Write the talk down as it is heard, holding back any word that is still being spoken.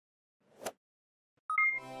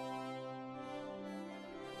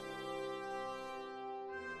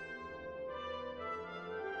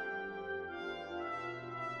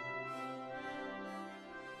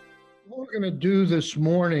we're going to do this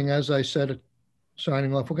morning, as I said,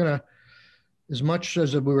 signing off, we're going to, as much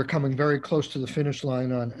as we were coming very close to the finish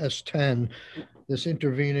line on S10, this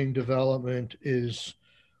intervening development is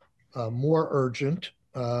more urgent.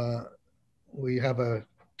 We have a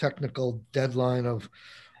technical deadline of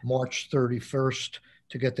March 31st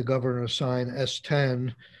to get the governor to sign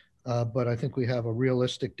S10, but I think we have a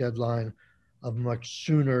realistic deadline of much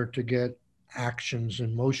sooner to get actions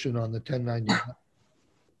in motion on the 1099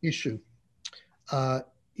 issue.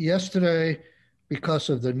 Yesterday, because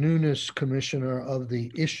of the newness, Commissioner, of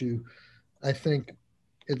the issue, I think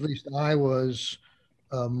at least I was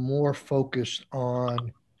more focused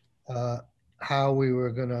on how we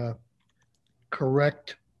were going to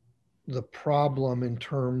correct the problem in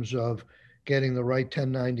terms of getting the right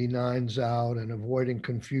 1099s out and avoiding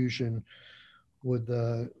confusion with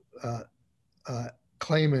the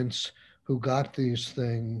claimants who got these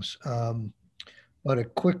things. But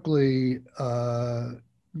it quickly,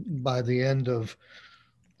 by the end of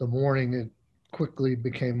the morning, it quickly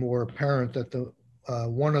became more apparent that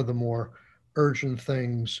one of the more urgent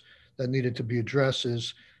things that needed to be addressed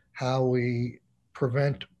is how we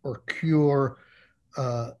prevent or cure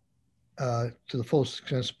to the fullest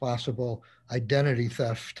extent possible identity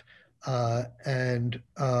theft.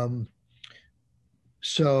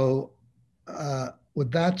 So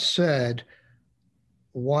with that said,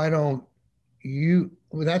 with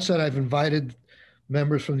that said, I've invited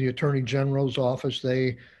members from the Attorney General's office.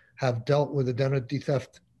 They have dealt with identity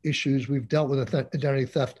theft issues. We've dealt with identity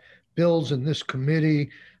theft bills in this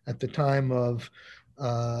committee at the time of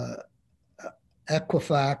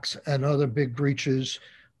Equifax and other big breaches.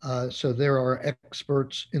 So there are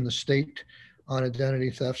experts in the state on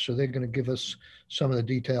identity theft. So they're going to give us some of the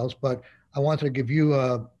details. But I wanted to give you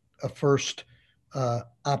a first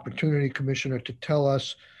opportunity, Commissioner, to tell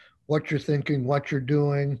us what you're thinking, what you're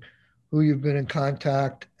doing, who you've been in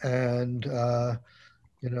contact, and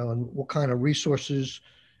and what kind of resources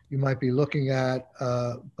you might be looking at.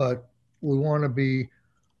 But we want to be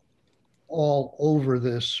all over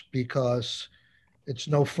this because it's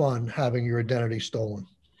no fun having your identity stolen.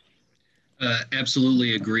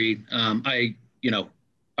 Absolutely agree. I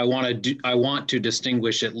want to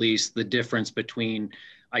distinguish at least the difference between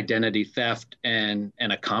identity theft and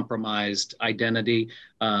a compromised identity,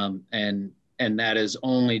 and that is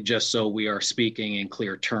only just so we are speaking in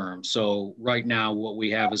clear terms. So right now, what we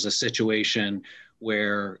have is a situation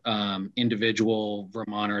where individual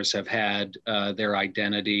Vermonters have had their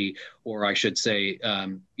identity, or I should say,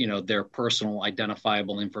 their personal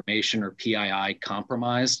identifiable information, or PII,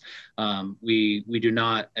 compromised. We do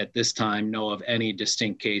not at this time know of any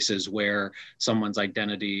distinct cases where someone's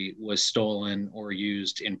identity was stolen or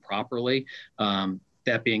used improperly.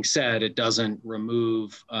 That being said, it doesn't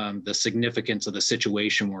remove the significance of the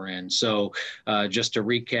situation we're in. So just to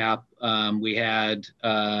recap, we had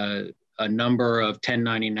a number of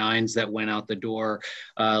 1099s that went out the door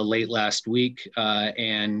late last week,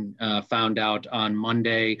 and found out on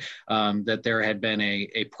Monday that there had been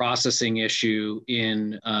a processing issue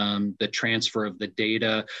in the transfer of the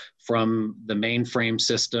data from the mainframe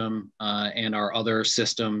system and our other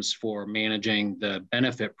systems for managing the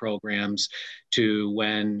benefit programs to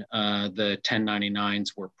when the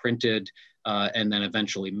 1099s were printed and then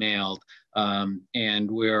eventually mailed. And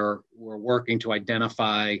we're working to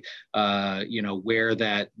identify, where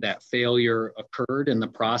that failure occurred in the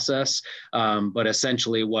process. But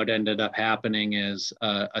essentially, what ended up happening is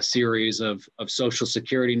a series of social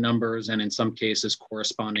security numbers, and in some cases,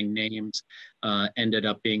 corresponding names, ended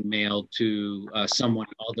up being mailed to someone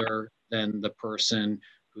other than the person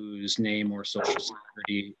whose name or social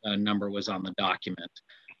security number was on the document.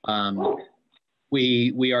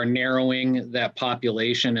 We are narrowing that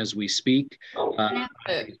population as we speak. Can I have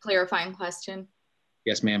a clarifying question?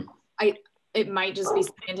 Yes, ma'am. It might just be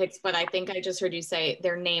semantics, but I think I just heard you say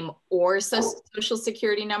their name or social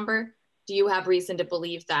security number. Do you have reason to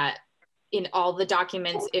believe that in all the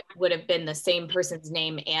documents, it would have been the same person's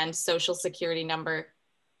name and social security number?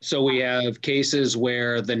 So we have cases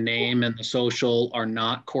where the name and the social are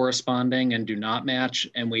not corresponding and do not match.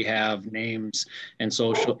 And we have names and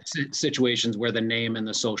social situations where the name and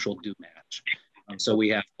the social do match. So we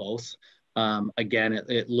have both. Again,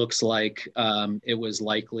 it looks like it was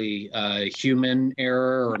likely a human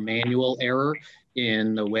error or manual error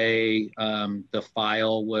in the way the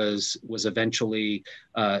file was eventually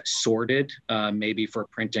sorted, maybe for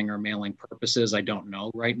printing or mailing purposes. I don't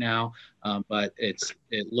know right now, but it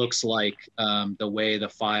looks like the way the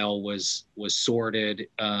file was sorted,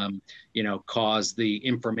 caused the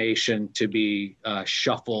information to be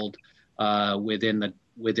shuffled within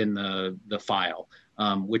the file.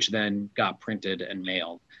 which then got printed and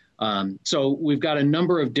mailed. So we've got a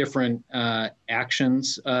number of different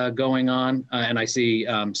actions going on, and I see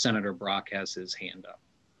Senator Brock has his hand up.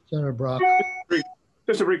 Senator Brock.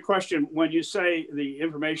 Just a brief question. When you say the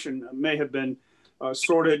information may have been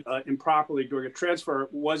sorted improperly during a transfer,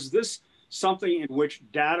 was this something in which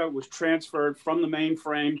data was transferred from the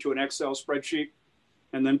mainframe to an Excel spreadsheet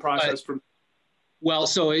and then processed from? Well,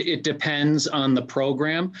 so it depends on the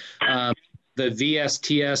program. The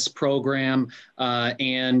VSTS program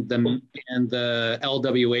and the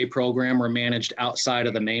LWA program were managed outside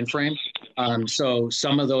of the mainframe. So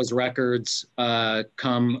some of those records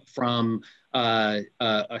come from a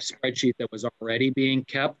spreadsheet that was already being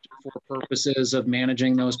kept for purposes of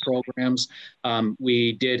managing those programs.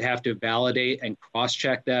 We did have to validate and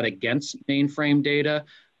cross-check that against mainframe data.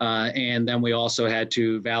 And then we also had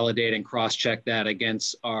to validate and cross-check that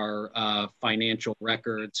against our financial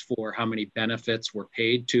records for how many benefits were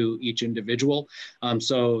paid to each individual.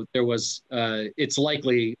 So there was, it's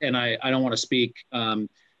likely, and I don't want to speak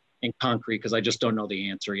in concrete because I just don't know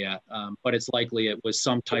the answer yet, but it's likely it was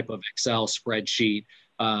some type of Excel spreadsheet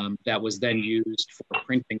that was then used for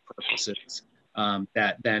printing purposes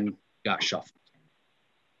that then got shuffled.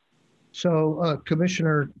 So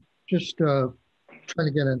Commissioner, just trying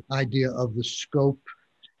to get an idea of the scope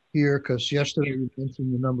here, because yesterday you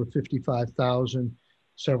mentioned the number 55,000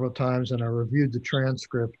 several times, and I reviewed the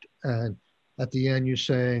transcript, and at the end you're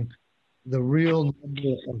saying the real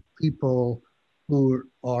number of people who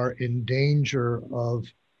are in danger of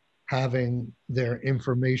having their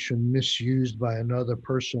information misused by another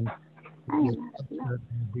person would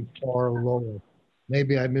be far lower.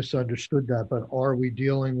 Maybe I misunderstood that, but are we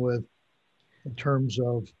dealing with, in terms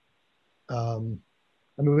of, I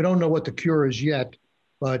mean, we don't know what the cure is yet,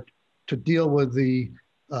 but to deal with the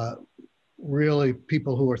really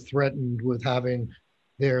people who are threatened with having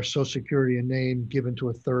their Social Security and name given to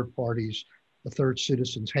a third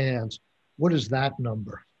citizen's hands, what is that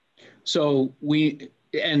number? So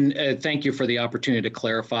thank you for the opportunity to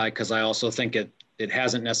clarify, because I also think it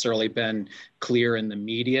hasn't necessarily been clear in the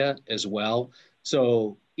media as well.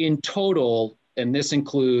 So in total, and this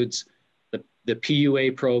includes the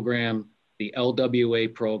PUA program, the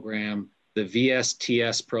LWA program, the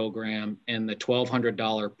VSTS program, and the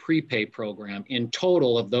 $1,200 prepay program. In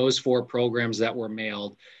total of those 4 programs that were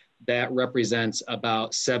mailed, that represents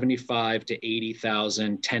about 75 to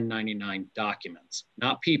 80,000 1099 documents,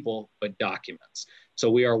 not people, but documents. So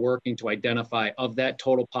we are working to identify, of that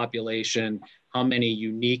total population, how many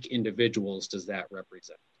unique individuals does that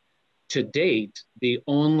represent? To date, the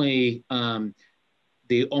only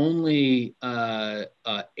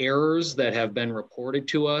errors that have been reported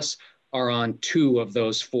to us are on 2 of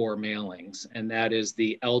those 4 mailings, and that is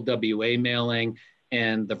the LWA mailing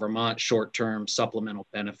and the Vermont short-term supplemental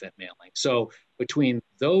benefit mailing. So between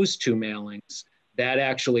those 2 mailings, that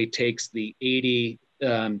actually takes the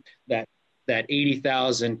 80,000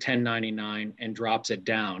 1099 and drops it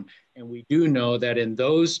down. And we do know that in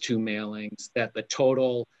those 2 mailings, that the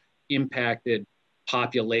total impacted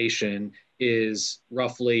population is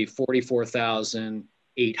roughly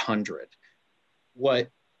 44,800. What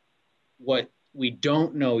we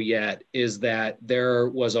don't know yet is that there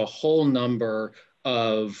was a whole number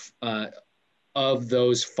of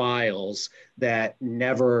those files that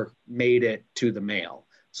never made it to the mail.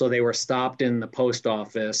 So they were stopped in the post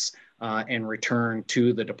office and returned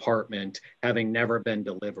to the department, having never been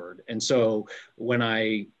delivered. And so what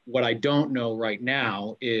I don't know right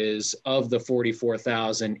now is, of the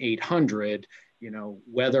 44,800,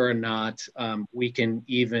 whether or not we can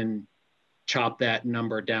even chop that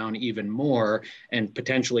number down even more and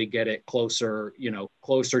potentially get it closer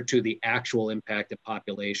to the actual impacted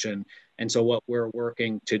population. And so what we're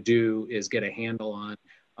working to do is get a handle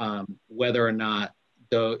on whether or not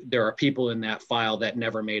there are people in that file that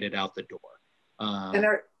never made it out the door. And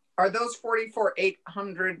are those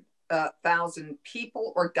 44,800,000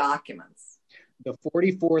 people or documents? The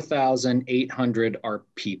 44,800 are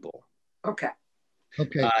people. Okay.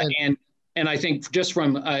 Okay. And I think just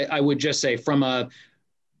I would just say from a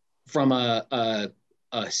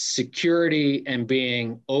security and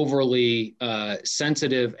being overly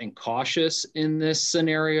sensitive and cautious in this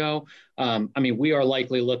scenario, I mean, we are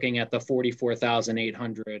likely looking at the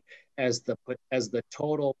 44,800 as the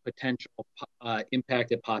total potential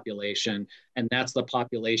impacted population, and that's the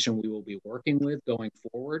population we will be working with going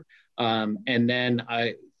forward. And then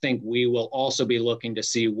I think we will also be looking to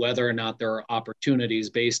see whether or not there are opportunities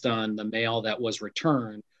based on the mail that was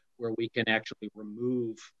returned where we can actually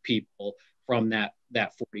remove people from that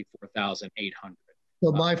 44,800.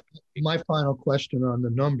 So my final question on the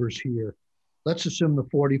numbers here let's assume the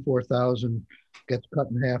 44,000 gets cut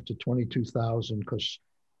in half to 22,000 because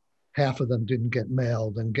half of them didn't get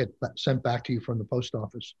mailed and get sent back to you from the post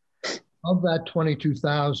office. Of that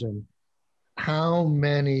 22,000, how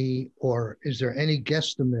many, or is there any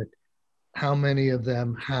guesstimate, how many of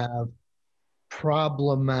them have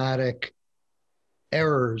problematic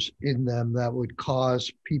errors in them that would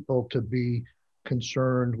cause people to be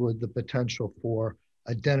concerned with the potential for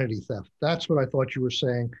identity theft? That's what I thought you were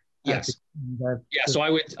saying. Yes. Yeah. So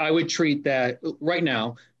I would treat that right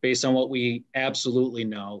now, based on what we absolutely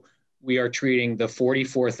know, we are treating the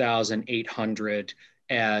 44,800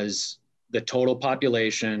 as the total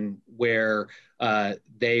population where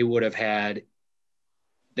they would have had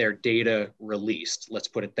their data released. Let's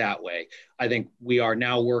put it that way. I think we are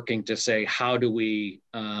now working to say, how do we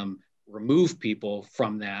remove people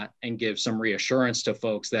from that and give some reassurance to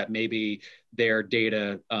folks that maybe their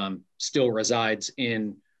data still resides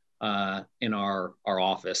in our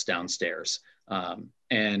office downstairs.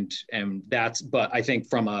 And that's, but I think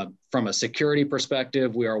from a security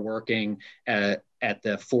perspective, we are working at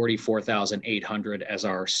the 44,800 as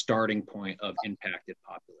our starting point of impacted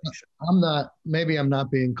population. Maybe I'm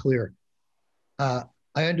not being clear. I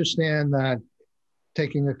understand that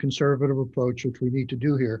taking a conservative approach, which we need to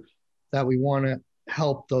do here, that we want to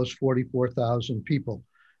help those 44,000 people.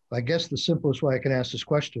 I guess the simplest way I can ask this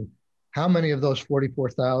question, how many of those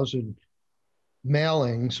 44,000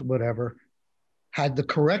 mailings, whatever, had the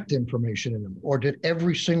correct information in them? Or did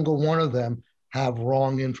every single one of them have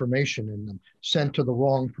wrong information in them, sent to the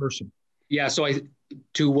wrong person? Yeah, so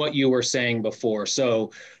to what you were saying before.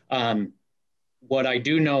 So what I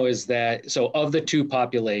do know is that, so of the two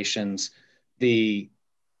populations, the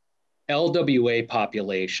LWA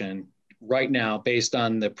population right now, based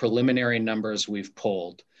on the preliminary numbers we've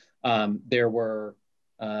pulled, there were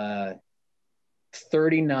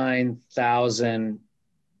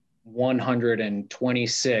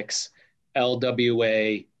 39,126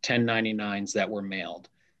 LWA 1099s that were mailed.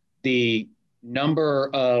 The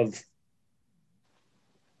number of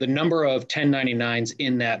 1099s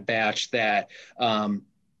in that batch that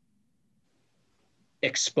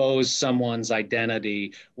exposed someone's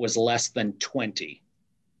identity was less than 20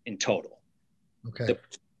 in total. Okay.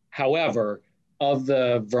 However, of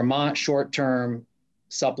the Vermont short-term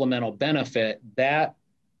supplemental benefit, that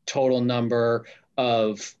total number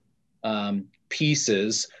of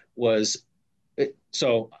pieces was,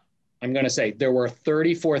 so I'm going to say there were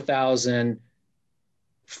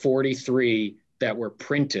 34,043 that were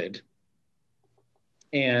printed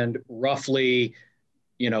and roughly,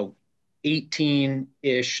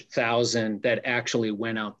 18-ish thousand that actually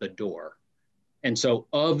went out the door. And so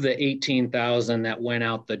of the 18,000 that went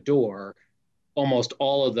out the door, almost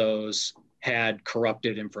all of those had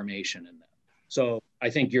corrupted information in them. So I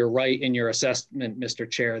think you're right in your assessment, Mr.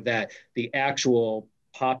 Chair, that the actual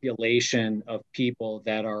population of people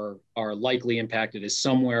that are likely impacted is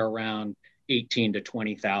somewhere around 18 to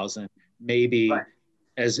 20,000, maybe right,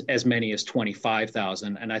 as many as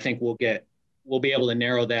 25,000. And I think we'll be able to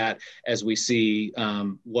narrow that as we see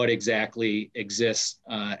what exactly exists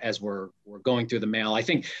as we're going through the mail. I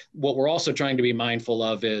think what we're also trying to be mindful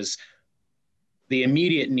of is the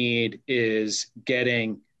immediate need is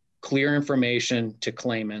getting clear information to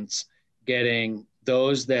claimants, getting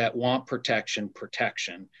those that want protection.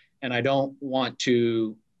 And I don't want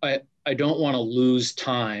to lose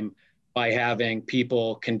time by having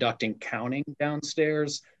people conducting counting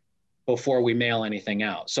downstairs before we mail anything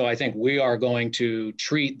out. So I think we are going to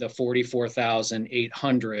treat the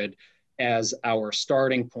 44,800 as our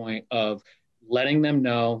starting point of letting them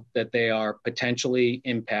know that they are potentially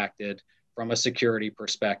impacted from a security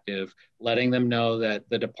perspective, letting them know that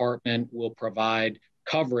the department will provide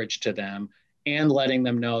coverage to them, and letting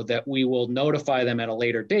them know that we will notify them at a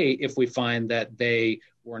later date if we find that they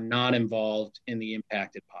were not involved in the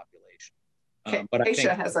impacted population. But I think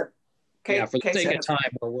for the sake of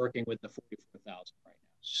time, we're working with the 44,000 right now.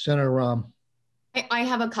 Senator Rahm. I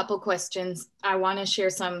have a couple questions. I want to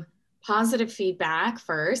share some positive feedback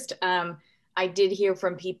first. I did hear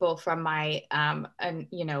from people from my,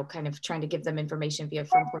 kind of trying to give them information via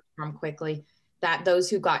phone form quickly, that those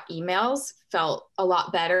who got emails felt a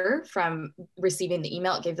lot better from receiving the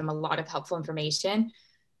email. It gave them a lot of helpful information.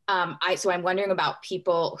 So I'm wondering about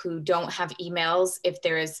people who don't have emails, if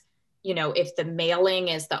there is, if the mailing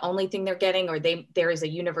is the only thing they're getting, or there is a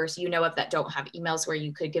universe of that don't have emails where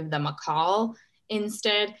you could give them a call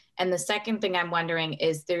instead. And the second thing I'm wondering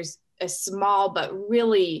is there's a small but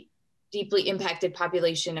really deeply impacted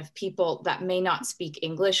population of people that may not speak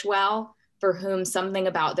English well, for whom something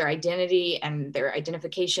about their identity and their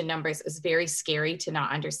identification numbers is very scary to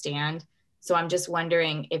not understand. So I'm just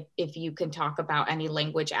wondering if you can talk about any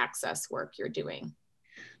language access work you're doing.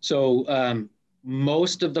 So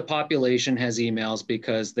most of the population has emails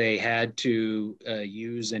because they had to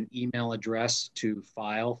use an email address to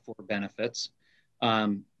file for benefits.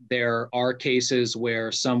 There are cases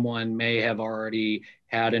where someone may have already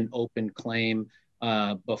had an open claim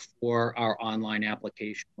before our online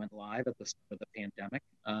application went live at the start of the pandemic.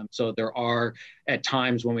 So there are, at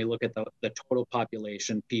times when we look at the total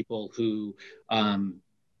population, people who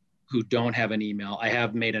don't have an email. I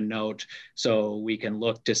have made a note so we can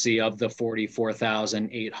look to see, of the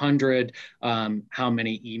 44,800, how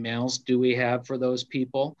many emails do we have for those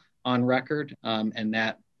people on record? And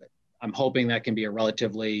that, I'm hoping that can be a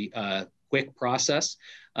relatively quick process.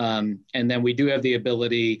 And then we do have the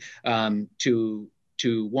ability to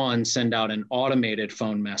one, send out an automated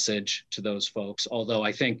phone message to those folks. Although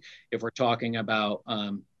I think if we're talking about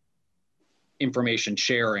information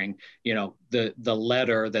sharing, the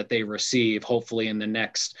letter that they receive, hopefully in the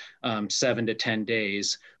next 7 to 10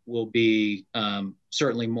 days, will be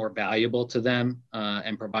certainly more valuable to them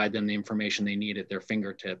and provide them the information they need at their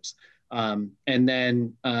fingertips. And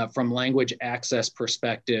then from language access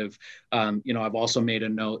perspective, I've also made a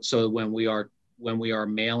note. So when we are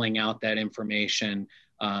mailing out that information,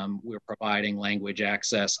 we're providing language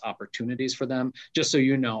access opportunities for them. Just so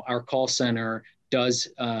you know, our call center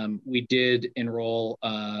we did enroll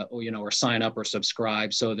or sign up or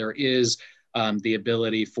subscribe. So there is the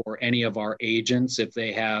ability for any of our agents, if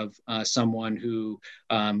they have someone who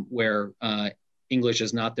where English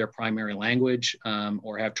is not their primary language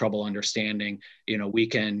or have trouble understanding, we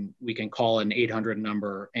can call an 800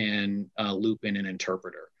 number and loop in an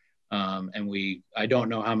interpreter. And I don't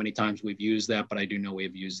know how many times we've used that, but I do know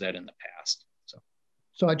we've used that in the past.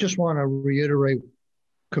 So I just want to reiterate,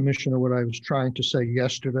 Commissioner, what I was trying to say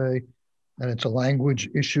yesterday, and it's a language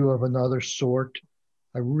issue of another sort.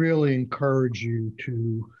 I really encourage you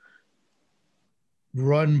to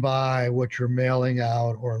run by what you're mailing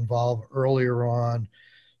out or involve earlier on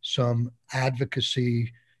some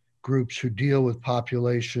advocacy groups who deal with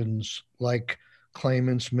populations like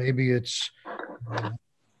claimants. Maybe it's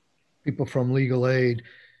people from legal aid,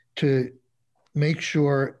 to make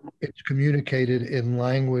sure it's communicated in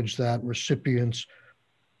language that recipients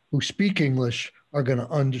who speak English are going to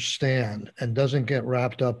understand, and doesn't get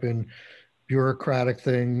wrapped up in bureaucratic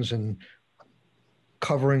things and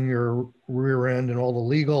covering your rear end and all the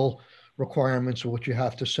legal requirements of what you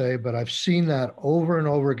have to say. But I've seen that over and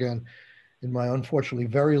over again in my unfortunately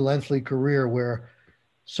very lengthy career, where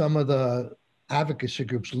some of the advocacy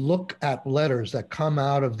groups look at letters that come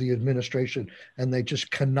out of the administration and they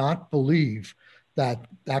just cannot believe that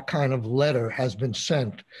that kind of letter has been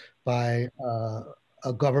sent by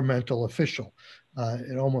a governmental official.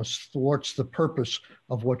 It almost thwarts the purpose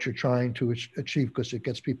of what you're trying to achieve, because it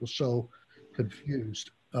gets people so confused.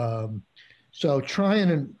 So try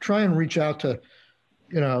and reach out to,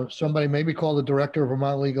 somebody, maybe call the director of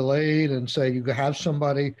Vermont Legal Aid and say, you have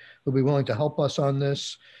somebody who'll be willing to help us on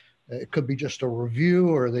this. It could be just a review,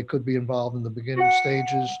 or they could be involved in the beginning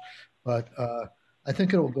stages. But I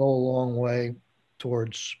think it'll go a long way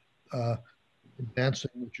towards advancing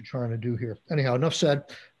what you're trying to do here. Anyhow, enough said.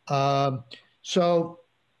 To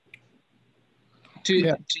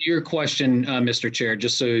your question, Mr. Chair,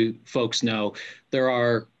 just so folks know, there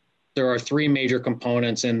are 3 major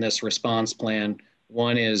components in this response plan.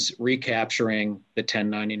 One is recapturing the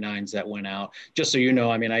 1099s that went out. Just so you know,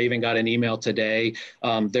 I even got an email today.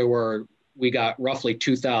 We got roughly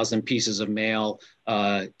 2,000 pieces of mail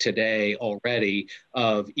today already,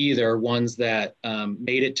 of either ones that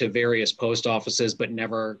made it to various post offices but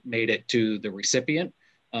never made it to the recipient.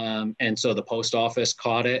 And so the post office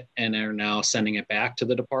caught it and are now sending it back to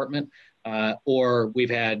the department. Or we've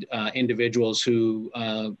had individuals who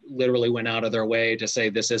literally went out of their way to say,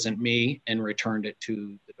 this isn't me, and returned it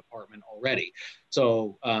to the department already.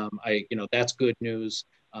 So that's good news.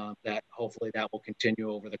 That hopefully that will continue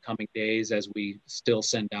over the coming days as we still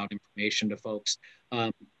send out information to folks.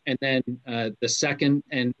 And then the second,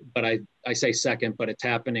 but I say second, but it's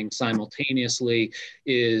happening simultaneously,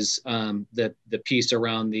 is the piece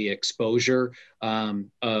around the exposure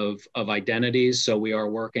of identities. So we are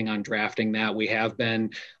working on drafting that. We have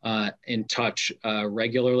been in touch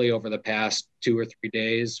regularly over the past 2 or 3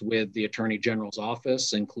 days with the Attorney General's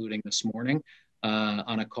office, including this morning.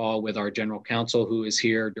 On a call with our general counsel, who is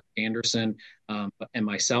here, Dirk Anderson, and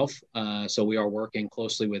myself. So we are working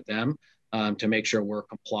closely with them to make sure we're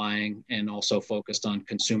complying, and also focused on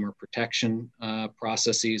consumer protection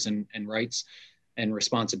processes and rights. and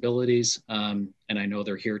responsibilities. And I know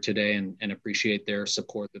they're here today and appreciate their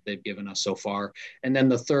support that they've given us so far. And then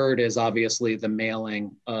the third is obviously the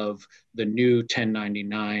mailing of the new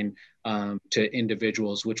 1099 to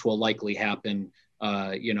individuals, which will likely happen,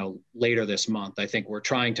 later this month. I think we're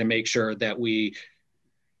trying to make sure that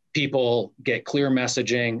people get clear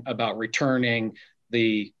messaging about returning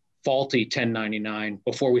the faulty 1099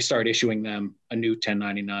 before we start issuing them a new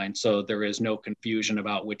 1099. So there is no confusion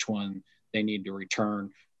about which one they need to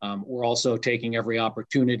return. We're also taking every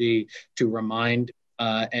opportunity to remind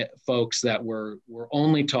folks that we're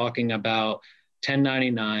only talking about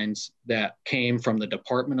 1099s that came from the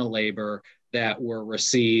Department of Labor that were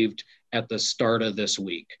received at the start of this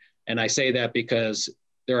week. And I say that because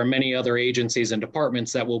there are many other agencies and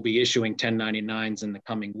departments that will be issuing 1099s in the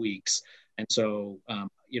coming weeks. And so,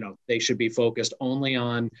 they should be focused only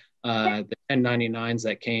on the 1099s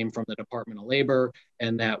that came from the Department of Labor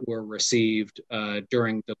and that were received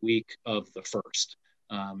during the week of the 1st.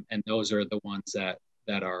 And those are the ones that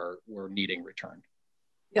were needing returned.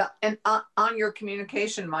 Yeah, and on your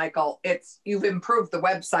communication, Michael, you've improved the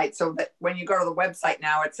website so that when you go to the website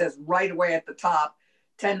now, it says right away at the top,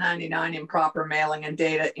 1099 improper mailing and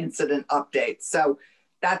data incident updates. So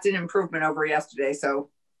that's an improvement over yesterday. So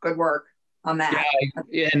good work on that.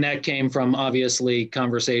 Yeah, and that came from obviously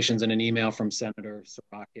conversations and an email from Senator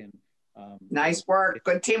Sorokin. Nice work,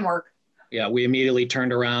 good teamwork. Yeah, we immediately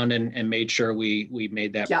turned around and made sure we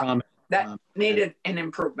made that promise. That needed an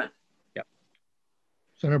improvement. Yep.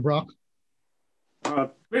 Senator Brock?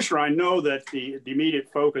 Commissioner, I know that the immediate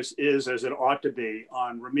focus is, as it ought to be,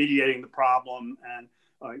 on remediating the problem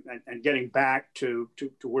and getting back to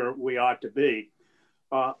where we ought to be.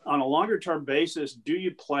 On a longer term basis, do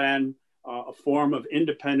you plan a form of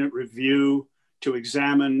independent review to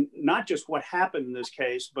examine not just what happened in this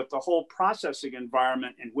case, but the whole processing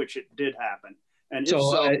environment in which it did happen? And if so,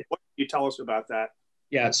 what can you tell us about that?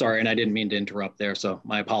 Yeah, sorry, and I didn't mean to interrupt there, so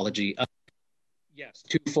my apology. Yes,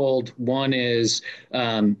 twofold. One is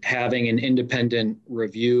having an independent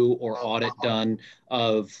review or audit done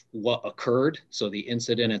of what occurred, so the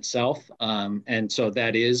incident itself. And so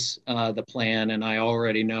that is the plan. And I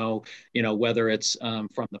already know, whether it's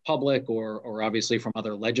from the public or obviously from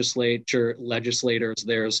other legislators,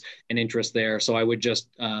 there's an interest there. So I would just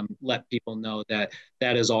let people know that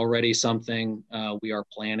that is already something we are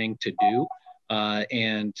planning to do.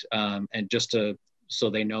 And just so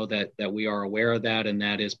they know that we are aware of that, and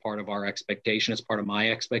that is part of our expectation. It's part of my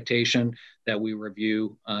expectation that we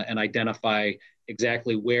review and identify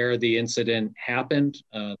exactly where the incident happened,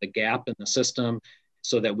 the gap in the system,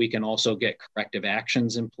 so that we can also get corrective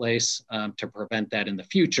actions in place to prevent that in the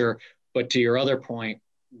future. But to your other point,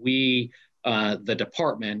 we, the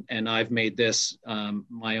department, and I've made this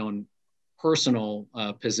my own personal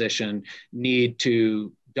position, need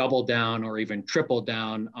to double down or even triple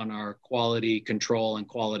down on our quality control and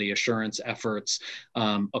quality assurance efforts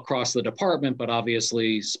across the department, but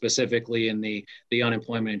obviously specifically in the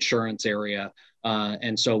unemployment insurance area.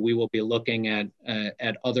 And so we will be looking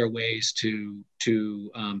at other ways to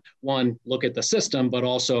one, look at the system, but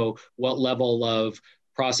also what level of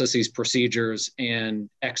processes, procedures, and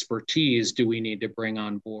expertise do we need to bring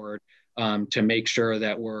on board to make sure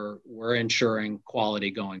that we're ensuring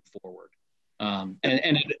quality going forward.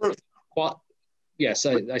 Yes,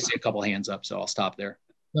 I see a couple hands up, so I'll stop there.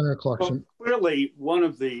 Senator Clarkson. Well, clearly, one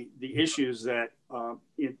of the issues that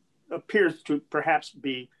it appears to perhaps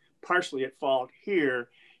be partially at fault here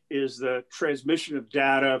is the transmission of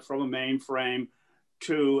data from a mainframe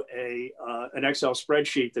to an Excel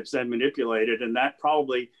spreadsheet that's then manipulated, and that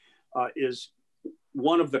probably is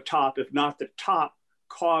one of the top, if not the top,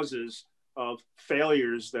 causes of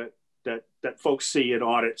failures that folks see in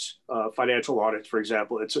audits, financial audits, for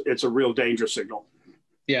example. It's a real danger signal.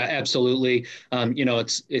 Yeah, absolutely.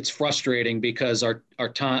 It's frustrating because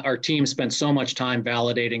our team spent so much time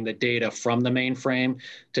validating the data from the mainframe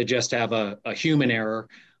to just have a human error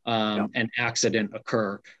and accident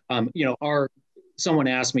occur. Someone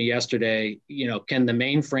asked me yesterday, can the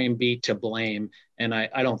mainframe be to blame? And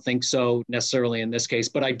I don't think so necessarily in this case,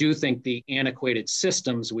 but I do think the antiquated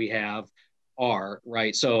systems we have are,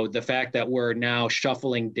 right? So the fact that we're now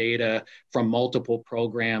shuffling data from multiple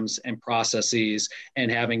programs and processes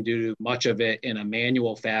and having to do much of it in a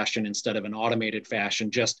manual fashion instead of an automated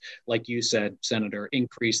fashion, just like you said, Senator,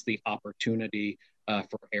 increase the opportunity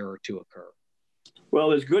for error to occur. Well,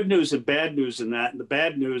 there's good news and bad news in that. And the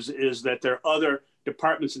bad news is that there are other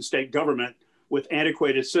departments in state government with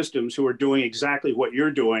antiquated systems who are doing exactly what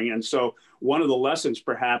you're doing. And so one of the lessons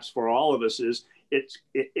perhaps for all of us is it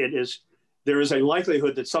is there is a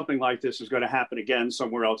likelihood that something like this is going to happen again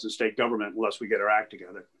somewhere else in state government unless we get our act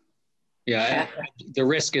together. Yeah, the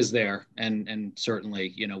risk is there, and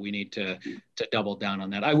certainly, you know, we need to double down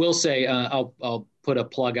on that. I will say, I'll put a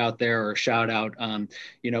plug out there or a shout out.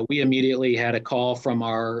 You know, we immediately had a call from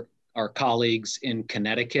our colleagues in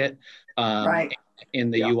Connecticut, Right.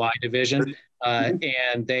 in the UI division,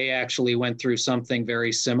 and they actually went through something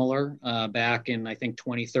very similar back in, I think,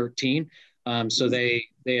 2013. So they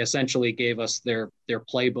essentially gave us their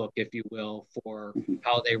playbook, if you will, for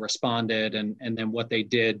how they responded and then what they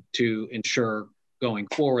did to ensure going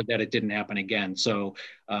forward that it didn't happen again. So,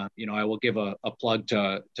 you know, I will give a plug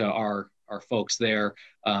to our folks there.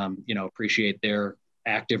 You know, appreciate their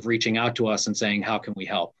active reaching out to us and saying, how can we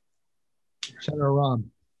help? Senator Rahm.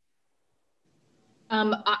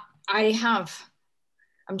 I'm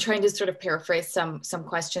trying to sort of paraphrase some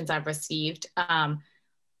questions I've received.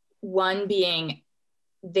 One being,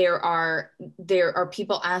 there are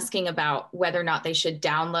people asking about whether or not they should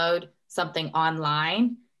download something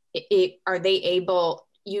online. Are they able,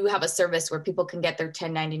 you have a service where people can get their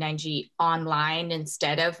 1099-G online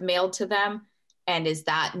instead of mailed to them? And is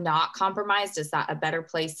that not compromised? Is that a better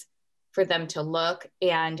place for them to look?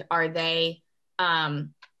 And are they, are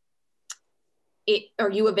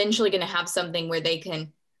you eventually going to have something where they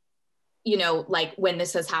can, you know, like when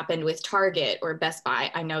this has happened with Target or Best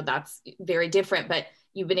Buy, I know that's very different, but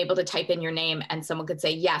you've been able to type in your name and someone could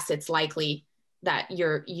say, yes, it's likely that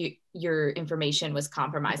your information was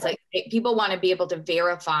compromised. Like, people want to be able to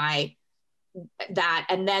verify that.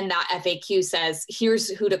 And then that FAQ says, here's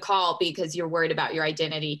who to call because you're worried about your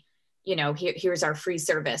identity. You know, here's our free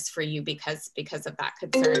service for you because of that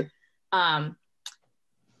concern.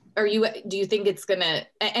 Do you think it's gonna,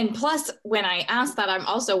 and plus when I ask that, I'm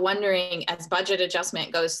also wondering, as budget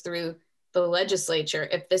adjustment goes through the legislature,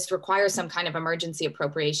 if this requires some kind of emergency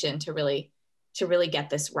appropriation to really get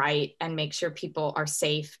this right and make sure people are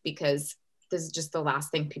safe, because this is just the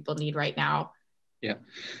last thing people need right now. Yeah.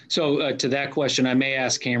 So to that question, I may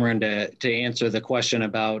ask Cameron to answer the question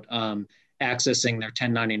about accessing their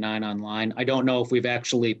 1099 online. I don't know if we've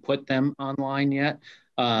actually put them online yet.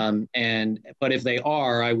 But if they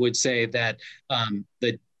are, I would say that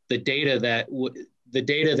the data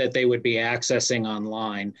that they would be accessing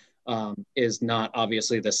online is not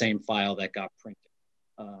obviously the same file that got printed.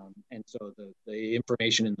 And so the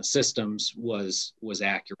information in the systems was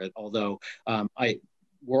accurate, although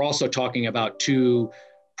we're also talking about two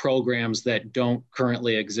programs that don't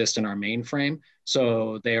currently exist in our mainframe.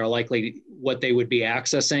 So they are likely what they would be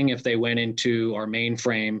accessing if they went into our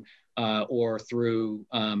mainframe or through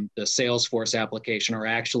the Salesforce application, or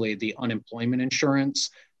actually the unemployment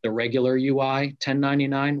insurance, the regular UI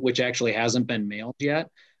 1099, which actually hasn't been mailed yet,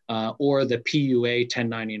 or the PUA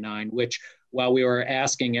 1099, which, while we were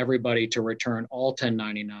asking everybody to return all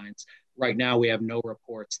 1099s, right now we have no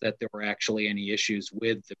reports that there were actually any issues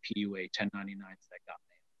with the PUA 1099s that got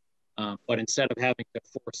mailed. But instead of having to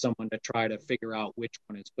force someone to try to figure out which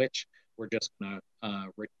one is which, we're just going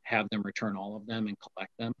to have them return all of them and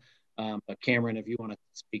collect them. But Cameron, if you want to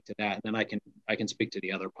speak to that, and then I can speak to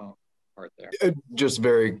the other part there. Just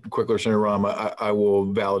very quickly, Senator Rahm, I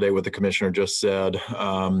will validate what the commissioner just said.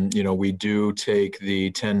 You know, we do take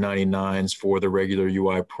the 1099s for the regular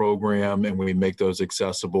UI program and we make those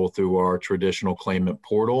accessible through our traditional claimant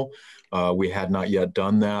portal. We had not yet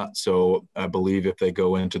done that. So I believe if they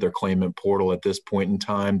go into their claimant portal at this point in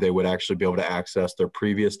time, they would actually be able to access their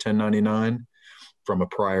previous 1099 from a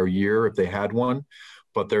prior year if they had one.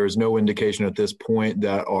 But there is no indication at this point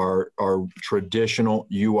that our traditional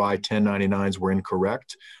UI 1099s were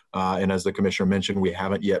incorrect. And as the commissioner mentioned, we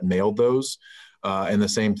haven't yet mailed those. And the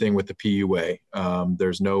same thing with the PUA.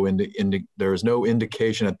 There's no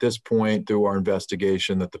indication at this point through our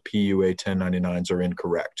investigation that the PUA 1099s are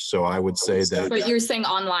incorrect. So I would say that. But you're saying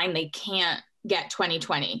online they can't get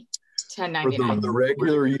 2020 1099. The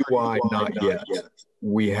regular UI, not yet.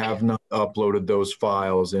 We have not uploaded those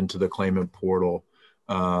files into the claimant portal.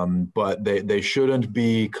 But they shouldn't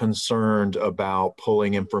be concerned about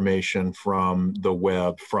pulling information from the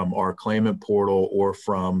web, from our claimant portal or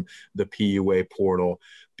from the PUA portal,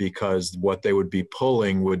 because what they would be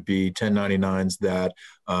pulling would be 1099s that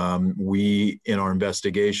we, in our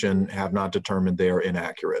investigation, have not determined they are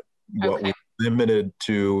inaccurate. Okay. What we limited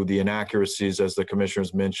to the inaccuracies, as the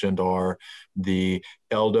commissioners mentioned, are the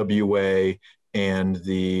LWA and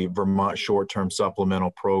the Vermont short-term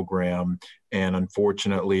supplemental program. And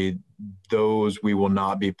unfortunately, those we will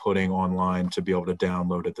not be putting online to be able to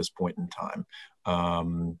download at this point in time.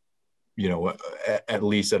 at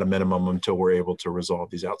least at a minimum until we're able to resolve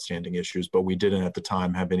these outstanding issues. But we didn't at the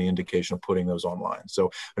time have any indication of putting those online. So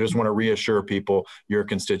I just want to reassure people, your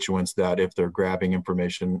constituents, that if they're grabbing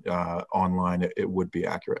information online, it would be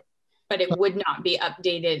accurate. But it would not be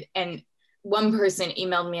updated. And one person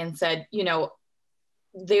emailed me and said,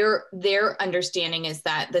 their understanding is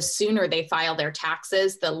that the sooner they file their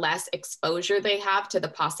taxes, the less exposure they have to the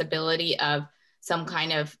possibility of some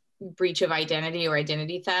kind of breach of identity or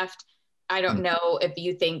identity theft. I don't know if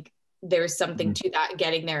you think there's something to that.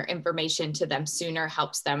 Getting their information to them sooner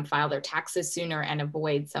helps them file their taxes sooner and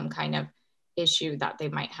avoid some kind of issue that they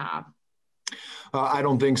might have. I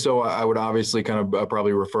don't think so. I would obviously kind of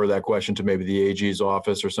probably refer that question to maybe the AG's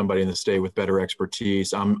office or somebody in the state with better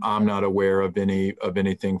expertise. I'm not aware of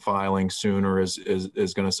anything filing sooner is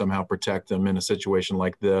going to somehow protect them in a situation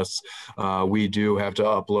like this. We do have to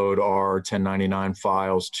upload our 1099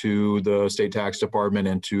 files to the state tax department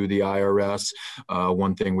and to the IRS.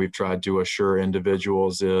 One thing we've tried to assure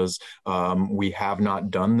individuals is we have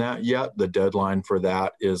not done that yet. The deadline for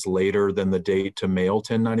that is later than the date to mail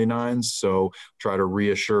 1099s. So try to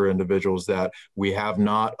reassure individuals that we have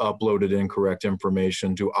not uploaded incorrect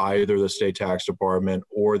information to either the state tax department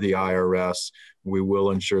or the IRS. We will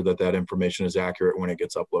ensure that that information is accurate when it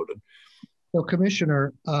gets uploaded. So,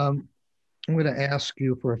 Commissioner, I'm going to ask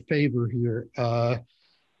you for a favor here.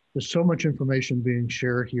 There's so much information being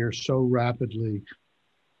shared here so rapidly.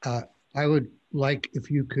 I would like if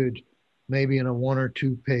you could maybe in a 1 or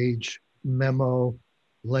 2 page memo,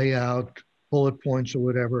 layout, bullet points or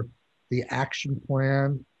whatever, the action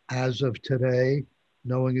plan as of today,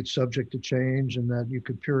 knowing it's subject to change and that you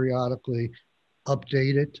could periodically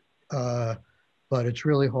update it. But it's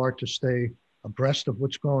really hard to stay abreast of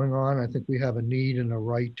what's going on. I think we have a need and a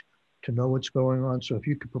right to know what's going on. So if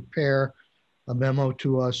you could prepare a memo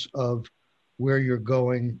to us of where you're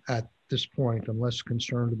going at this point, I'm less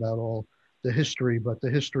concerned about all the history, but the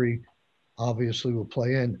history obviously will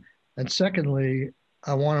play in. And secondly,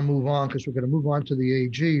 I want to move on because we're going to move on to the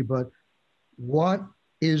AG, but what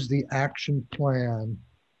is the action plan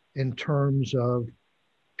in terms of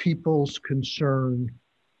people's concern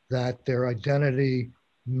that their identity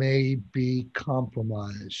may be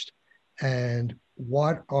compromised? And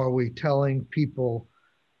what are we telling people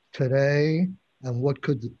today, and what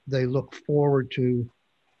could they look forward to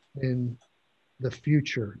in the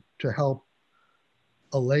future to help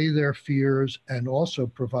allay their fears and also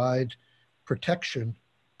provide protection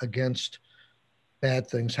against bad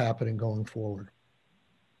things happening going forward?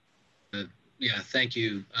 Yeah, thank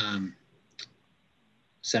you,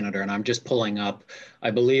 Senator. And I'm just pulling up,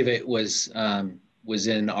 I believe it was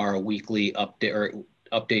in our weekly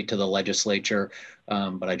update to the legislature,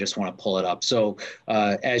 but I just want to pull it up. So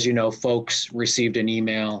as you know, folks received an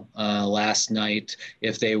email last night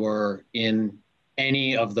if they were in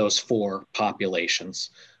any of those 4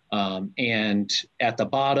 populations. And at the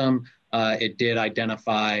bottom, it did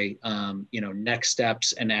identify, next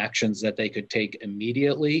steps and actions that they could take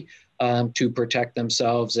immediately to protect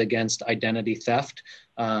themselves against identity theft.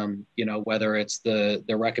 Whether it's the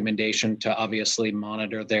recommendation to obviously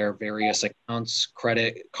monitor their various accounts,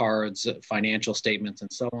 credit cards, financial statements,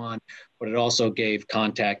 and so on. But it also gave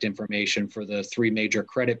contact information for the 3 major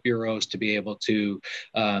credit bureaus to be able to,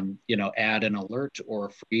 add an alert or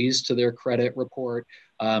a freeze to their credit report.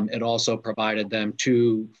 It also provided them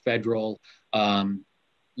 2 federal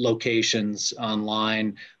locations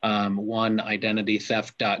online, one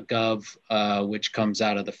identitytheft.gov, which comes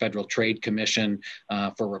out of the Federal Trade Commission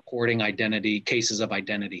for reporting cases of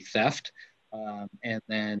identity theft, and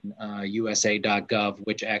then USA.gov,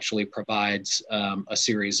 which actually provides a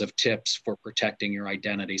series of tips for protecting your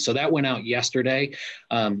identity. So that went out yesterday.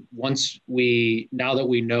 Now that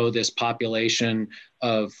we know this population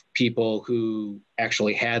of people who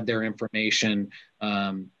actually had their information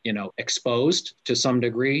exposed to some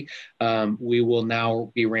degree, we will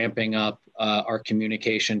now be ramping up our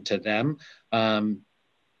communication to them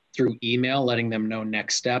through email, letting them know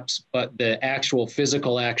next steps. But the actual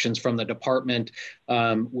physical actions from the department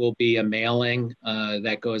will be a mailing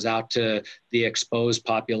that goes out to the exposed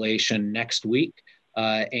population next week.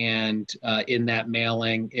 And in that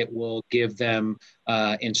mailing, it will give them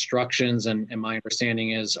instructions. And my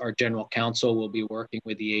understanding is our general counsel will be working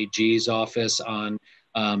with the AG's office on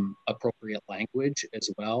appropriate language as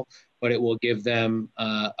well. But it will give them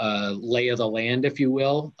a lay of the land, if you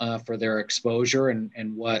will, for their exposure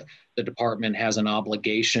and what the department has an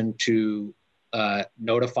obligation to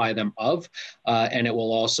notify them of. And it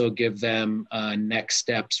will also give them next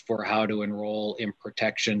steps for how to enroll in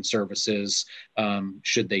protection services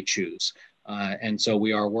should they choose. And so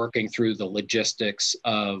we are working through the logistics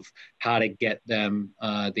of how to get them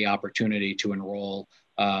the opportunity to enroll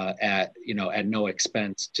at no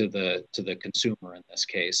expense to the consumer in this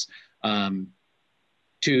case.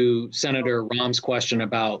 To Senator Rahm's question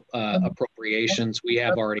about appropriations, we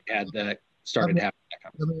have already had that started happening.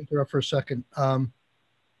 Let me interrupt for a second.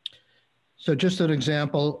 So just an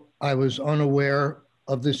example, I was unaware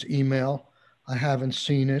of this email. I haven't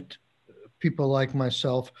seen it. People like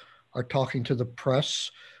myself are talking to the press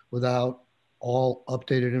without all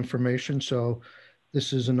updated information. So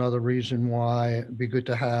this is another reason why it'd be good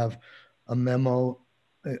to have a memo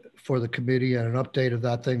for the committee and an update of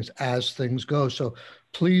that things as things go. So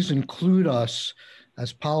please include us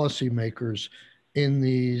as policymakers in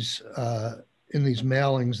these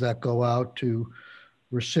mailings that go out to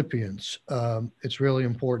recipients. It's really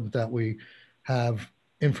important that we have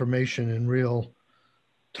information in real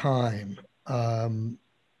time. I'm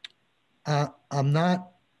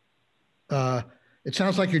not, it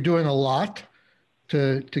sounds like you're doing a lot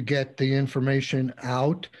to get the information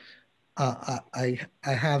out. I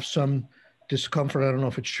have some discomfort, I don't know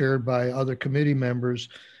if it's shared by other committee members,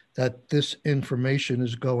 that this information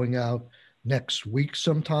is going out next week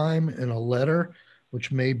sometime in a letter,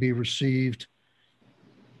 which may be received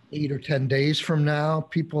 8 or 10 days from now.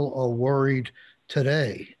 People are worried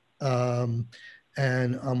today. And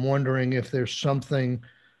I'm wondering if there's something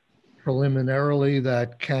preliminarily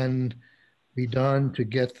that can be done to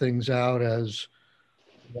get things out as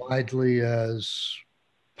widely as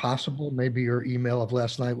possible. Maybe your email of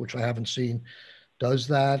last night, which I haven't seen, does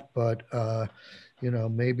that, but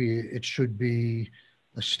maybe it should be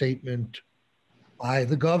a statement by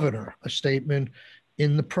the governor, a statement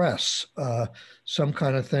in the press, some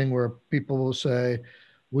kind of thing where people will say,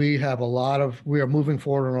 we are moving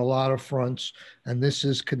forward on a lot of fronts, and this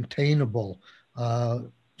is containable.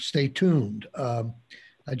 Stay tuned.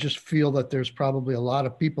 I just feel that there's probably a lot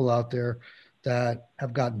of people out there that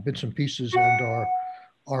have gotten bits and pieces and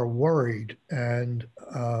are worried, and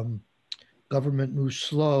government moves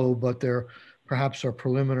slow, but there perhaps are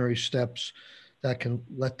preliminary steps that can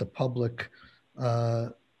let the public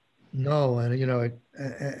know.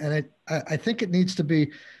 And I think it needs to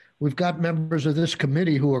be, we've got members of this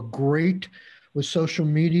committee who are great with social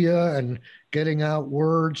media and getting out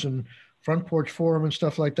words and front porch forum and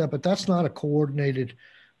stuff like that, but that's not a coordinated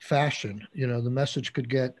fashion. The message could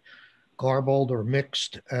get garbled or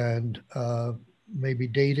mixed and maybe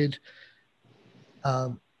dated. I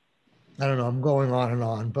don't know, I'm going on and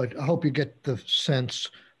on, but I hope you get the sense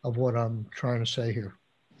of what I'm trying to say here.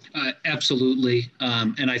 Absolutely.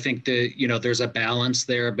 And I think that, there's a balance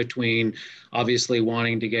there between obviously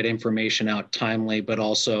wanting to get information out timely, but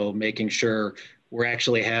also making sure we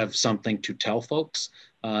actually have something to tell folks.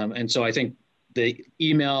 And so I think the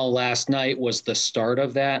email last night was the start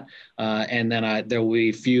of that. And then there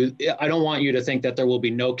will be I don't want you to think that there will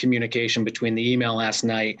be no communication between the email last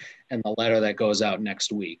night and the letter that goes out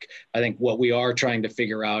next week. I think what we are trying to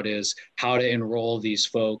figure out is how to enroll these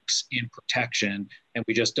folks in protection. And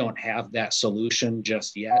we just don't have that solution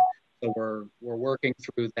just yet. So we're working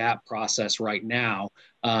through that process right now.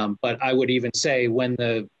 But I would even say when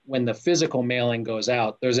the physical mailing goes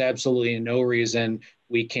out, there's absolutely no reason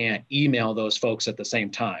we can't email those folks at the same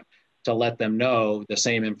time to let them know the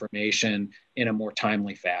same information in a more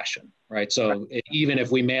timely fashion, right? So even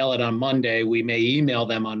if we mail it on Monday, we may email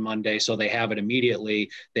them on Monday so they have it immediately.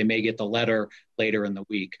 They may get the letter later in the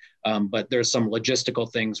week. But there's some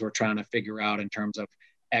logistical things we're trying to figure out in terms of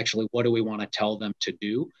actually what do we want to tell them to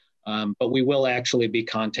do. But we will actually be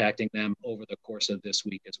contacting them over the course of this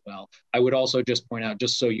week as well. I would also just point out,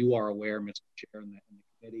 just so you are aware, Mr. Chair and the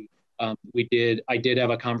committee, I did have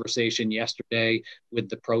a conversation yesterday with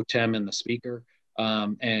the pro tem and the speaker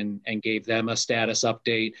and gave them a status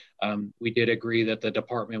update. We did agree that the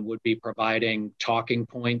department would be providing talking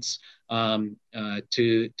points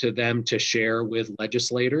to them to share with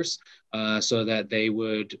legislators so that they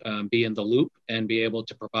would be in the loop and be able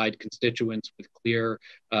to provide constituents with clear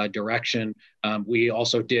direction. We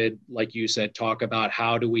also did, like you said, talk about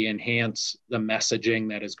how do we enhance the messaging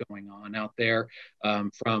that is going on out there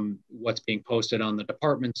from what's being posted on the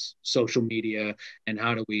department's social media, and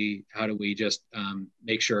how do we just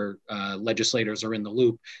make sure legislators are in the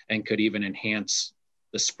loop and could even enhance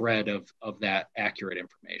the spread of that accurate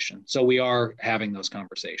information. So we are having those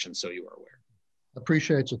conversations, so you are aware.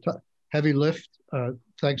 Appreciate it's a heavy lift.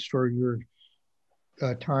 Thanks for your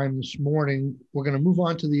time this morning. We're going to move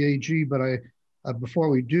on to the AG, but before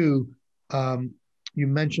we do, you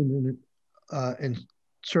mentioned in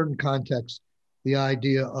certain contexts the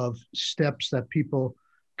idea of steps that people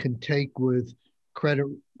can take with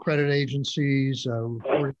credit agencies,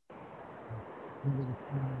 reporting.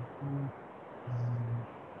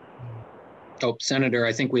 Oh, Senator,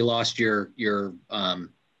 I think we lost your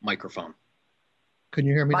microphone. Can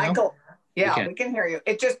you hear me Michael, now? yeah, we can hear you.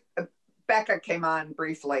 It just, Becca came on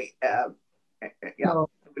briefly. Yeah, So,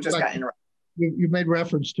 we just got interrupted. You made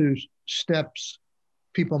reference to steps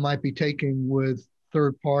people might be taking with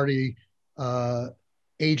third-party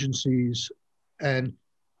agencies, and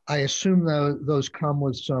I assume those come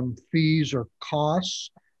with some fees or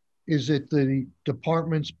costs. Is it the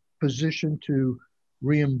department's position to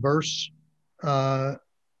reimburse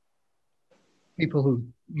people who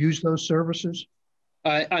use those services?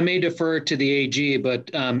 I may defer to the AG, but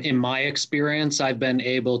in my experience, I've been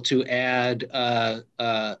able to add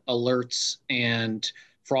alerts and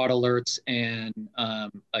fraud alerts and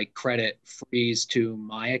like credit freeze to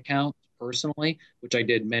my account personally, which I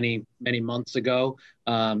did many months ago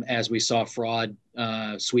as we saw fraud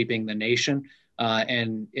sweeping the nation.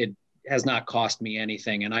 And it has not cost me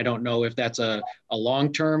anything. And I don't know if that's a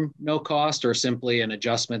long-term no cost or simply an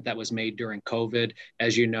adjustment that was made during COVID.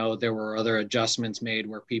 As you know, there were other adjustments made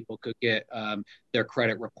where people could get their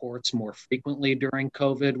credit reports more frequently during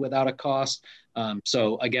COVID without a cost.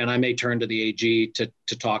 So again, I may turn to the AG to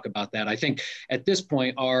talk about that. I think at this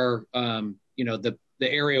point, our, the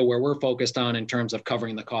area where we're focused on in terms of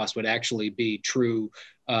covering the cost would actually be true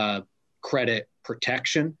credit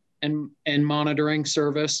protection and monitoring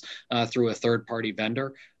service through a third-party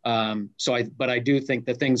vendor. But I do think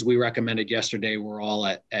the things we recommended yesterday were all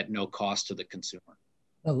at no cost to the consumer.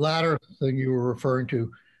 The latter thing you were referring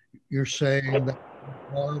to, you're saying that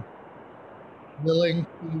you are willing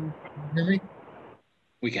to hear me?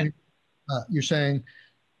 We can. You're saying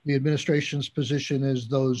the administration's position is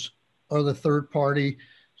those are the third-party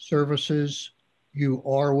services you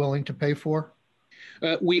are willing to pay for?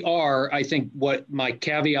 We are. I think what my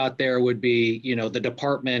caveat there would be, the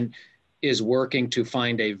department is working to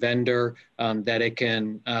find a vendor that it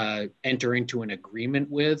can enter into an agreement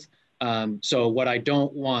with. So what I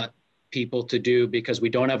don't want people to do, because we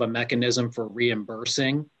don't have a mechanism for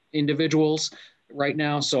reimbursing individuals right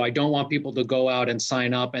now. So I don't want people to go out and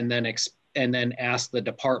sign up and then ask the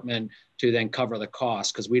department to then cover the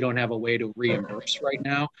cost, because we don't have a way to reimburse right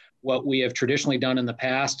now. What we have traditionally done in the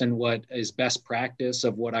past and what is best practice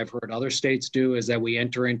of what I've heard other states do is that we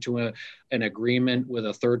enter into an agreement with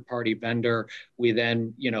a third-party vendor. We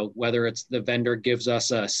then, whether it's the vendor gives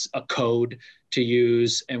us a code to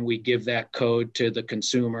use and we give that code to the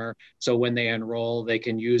consumer. So when they enroll, they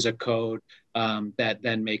can use a code that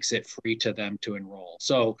then makes it free to them to enroll.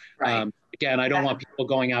 So again, I don't want people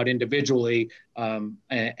going out individually.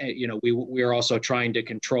 We are also trying to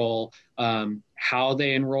control how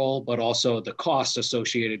they enroll, but also the cost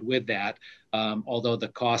associated with that. Although the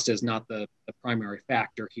cost is not the primary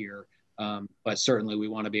factor here, but certainly we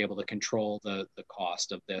want to be able to control the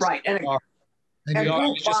cost of this. Right. I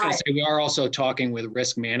was just going to say, we are also talking with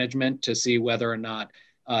risk management to see whether or not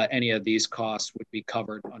any of these costs would be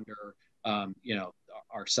covered under,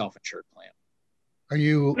 our self-insured plan. Are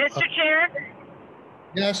you, Mr. Chair?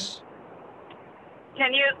 Yes.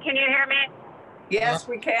 Can you hear me? Yes,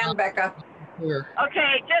 we can, Becca.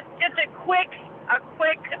 Okay, just a quick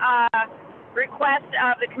request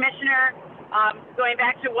of the commissioner. Going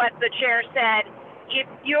back to what the chair said, if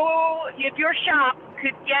your shop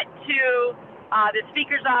could get to the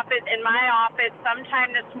speaker's office and my office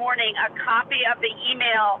sometime this morning, a copy of the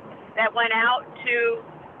email that went out to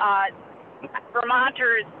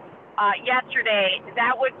Vermonters yesterday,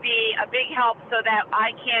 that would be a big help so that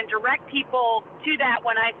I can direct people to that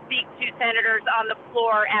when I speak to senators on the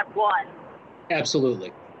floor at 1.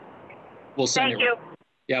 Absolutely. We'll send Thank you.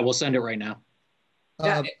 Yeah, we'll send it right now.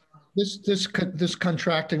 This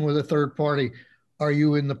contracting with a third party, are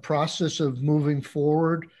you in the process of moving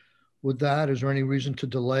forward with that? Is there any reason to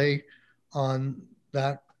delay on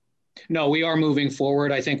that? No, we are moving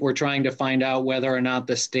forward. I think we're trying to find out whether or not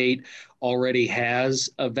the state already has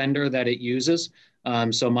a vendor that it uses.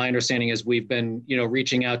 So my understanding is we've been,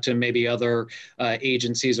 reaching out to maybe other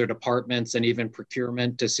agencies or departments and even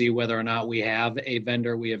procurement to see whether or not we have a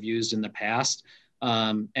vendor we have used in the past.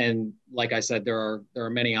 And like I said, there are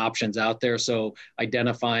many options out there. So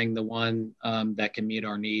identifying the one that can meet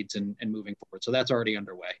our needs and moving forward. So that's already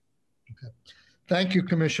underway. Okay. Thank you,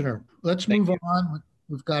 Commissioner. Let's move on.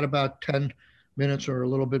 We've got about 10 minutes or a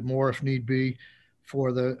little bit more if need be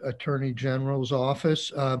for the Attorney General's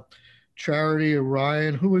office. Charity or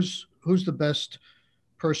Ryan, who's the best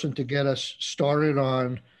person to get us started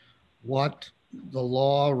on what the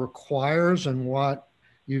law requires and what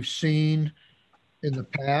you've seen in the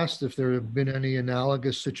past, if there have been any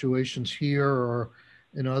analogous situations here or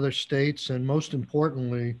in other states, and most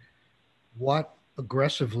importantly, what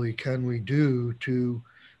aggressively can we do to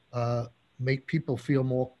uh, make people feel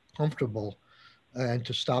more comfortable and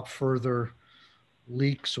to stop further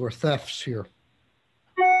leaks or thefts here?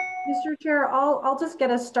 Mr. Chair, I'll just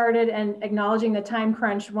get us started, and acknowledging the time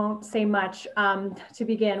crunch won't say much. To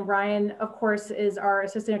begin, Ryan, of course, is our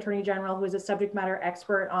Assistant Attorney General, who is a subject matter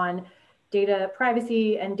expert on data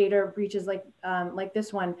privacy and data breaches like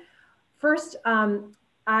this one. First,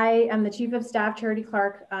 I am the Chief of Staff, Charity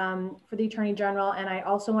Clark, for the Attorney General, and I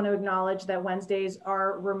also want to acknowledge that Wednesdays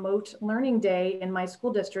are remote learning day in my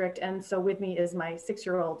school district, and so with me is my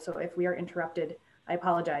 6-year-old, so if we are interrupted, I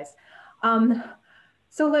apologize.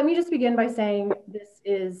 So let me just begin by saying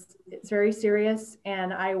it's very serious,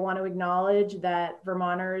 and I want to acknowledge that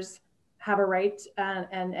Vermonters have a right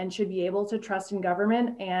and should be able to trust in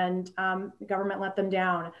government, and government let them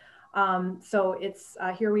down. So it's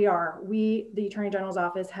here we are. We, the Attorney General's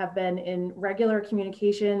office, have been in regular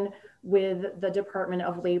communication with the Department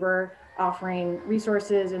of Labor, offering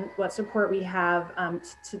resources and what support we have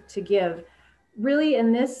to give. Really,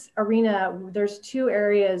 in this arena, there's 2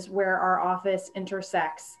 areas where our office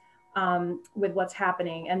intersects with what's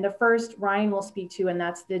happening. And the first, Ryan will speak to, and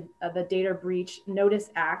that's the Data Breach Notice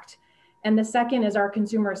Act. And the second is our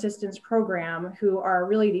Consumer Assistance Program, who are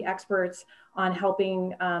really the experts on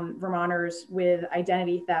helping Vermonters with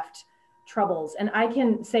identity theft troubles. And I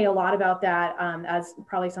can say a lot about that, as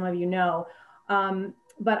probably some of you know.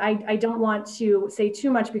 But I don't want to say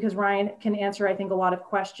too much because Ryan can answer, I think, a lot of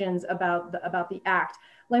questions about the act.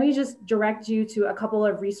 Let me just direct you to a couple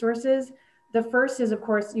of resources. The first is, of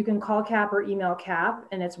course, you can call CAP or email CAP,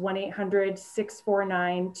 and it's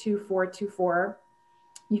 1-800-649-2424.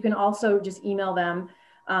 You can also just email them.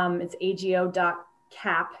 It's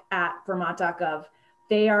ago.cap@vermont.gov.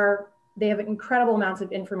 They have incredible amounts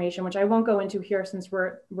of information, which I won't go into here since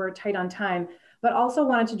we're tight on time. But also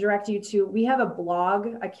wanted to direct you to, we have a blog,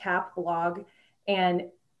 a CAP blog, and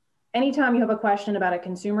anytime you have a question about a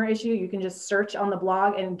consumer issue, you can just search on the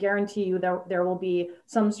blog and guarantee you there will be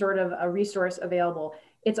some sort of a resource available.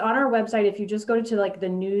 It's on our website. If you just go to like the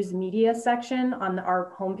news media section on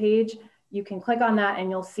our homepage, you can click on that and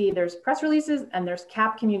you'll see there's press releases and there's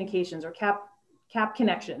CAP communications, or CAP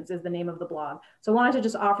Connections is the name of the blog. So I wanted to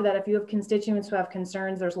just offer that if you have constituents who have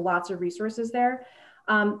concerns, there's lots of resources there.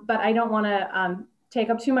 But I don't want to take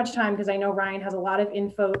up too much time because I know Ryan has a lot of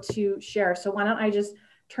info to share. So why don't I just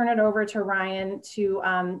turn it over to Ryan to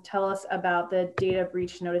tell us about the Data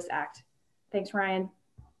Breach Notice Act. Thanks, Ryan.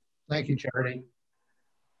 Thank you, Charity.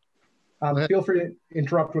 Feel free to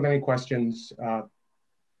interrupt with any questions.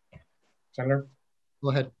 Senator?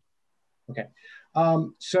 Go ahead. Okay.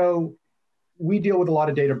 So we deal with a lot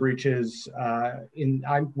of data breaches.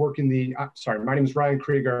 I work in the, my name is Ryan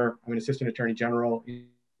Krieger. I'm an Assistant Attorney General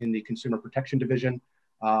in the Consumer Protection Division.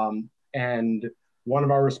 And one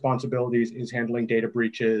of our responsibilities is handling data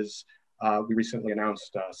breaches. We recently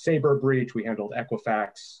announced a Sabre breach. We handled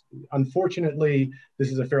Equifax. Unfortunately,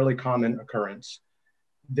 this is a fairly common occurrence.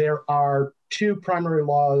 There are 2 primary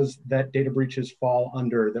laws that data breaches fall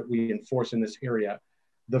under that we enforce in this area.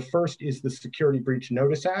 The first is the Security Breach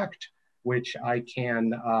Notice Act, which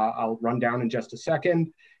I'll run down in just a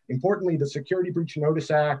second. Importantly, the Security Breach Notice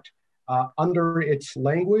Act, under its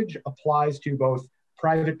language, applies to both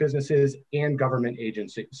private businesses and government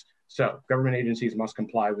agencies. So government agencies must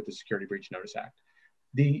comply with the Security Breach Notice Act.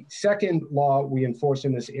 The second law we enforce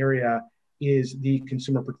in this area is the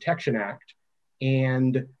Consumer Protection Act.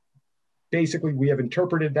 And basically we have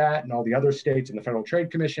interpreted that, and all the other states and the Federal Trade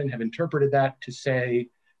Commission have interpreted that to say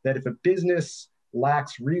that if a business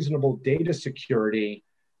lacks reasonable data security,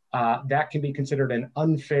 that can be considered an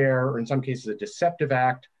unfair, or in some cases a deceptive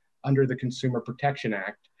act under the Consumer Protection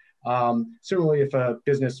Act. Similarly, if a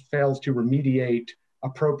business fails to remediate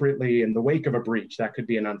appropriately in the wake of a breach, that could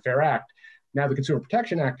be an unfair act. Now, the Consumer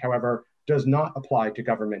Protection Act, however, does not apply to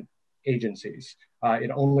government agencies. It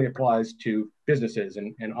only applies to businesses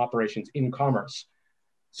and operations in commerce.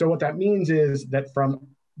 So what that means is that from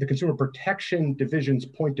the Consumer Protection Division's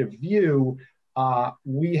point of view,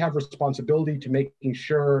 we have responsibility to making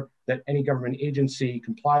sure that any government agency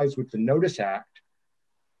complies with the Notice Act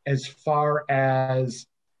as far as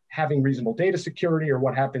having reasonable data security, or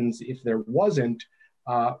what happens if there wasn't.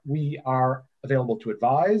 We are available to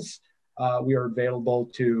advise. We are available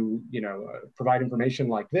to provide information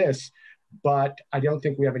like this, but I don't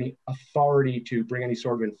think we have any authority to bring any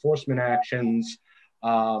sort of enforcement actions.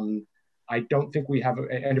 I don't think we have,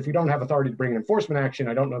 and if we don't have authority to bring an enforcement action,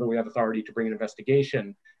 I don't know that we have authority to bring an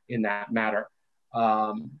investigation in that matter.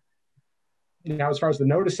 Now, as far as the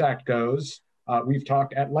Notice Act goes, we've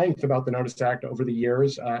talked at length about the Notice Act over the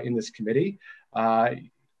years in this committee.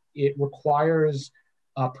 It requires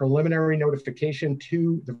a preliminary notification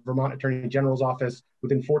to the Vermont Attorney General's office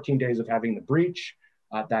within 14 days of having the breach.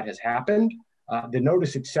 That has happened. The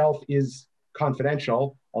notice itself is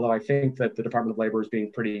confidential, although I think that the Department of Labor is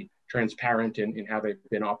being pretty transparent in how they've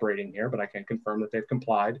been operating here, but I can confirm that they've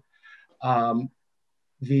complied.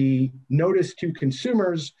 The notice to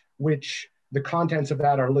consumers, which the contents of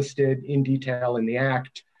that are listed in detail in the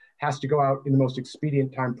Act, has to go out in the most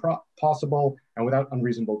expedient time possible and without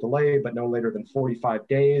unreasonable delay, but no later than 45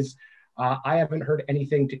 days. I haven't heard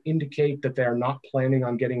anything to indicate that they're not planning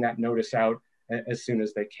on getting that notice out as soon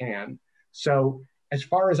as they can. So as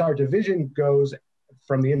far as our division goes,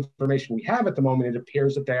 from the information we have at the moment, it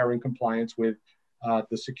appears that they are in compliance with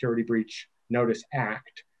the Security Breach Notice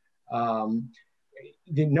Act.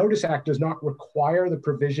 The Notice Act does not require the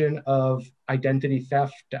provision of identity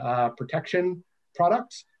theft protection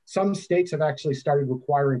products. Some states have actually started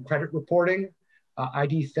requiring credit reporting.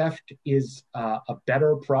 ID theft is a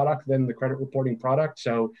better product than the credit reporting product.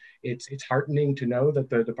 So it's heartening to know that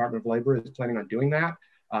the Department of Labor is planning on doing that.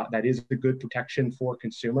 That is a good protection for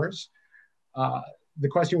consumers. The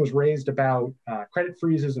question was raised about credit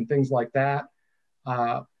freezes and things like that.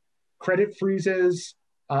 Credit freezes,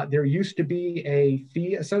 there used to be a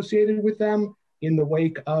fee associated with them. In the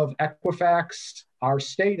wake of Equifax, our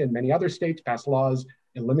state and many other states passed laws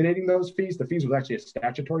eliminating those fees. The fees was actually a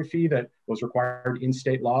statutory fee that was required in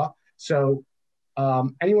state law. So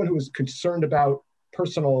anyone who is concerned about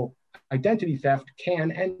personal identity theft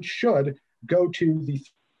can and should go to the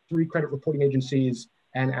 3 credit reporting agencies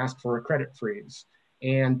and ask for a credit freeze.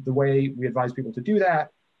 And the way we advise people to do that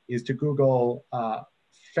is to Google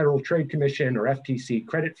Federal Trade Commission or FTC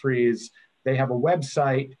credit freeze. They have a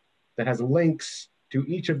website that has links to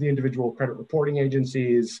each of the individual credit reporting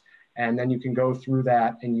agencies, and then you can go through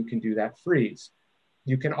that and you can do that freeze.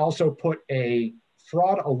 You can also put a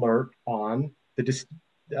fraud alert on.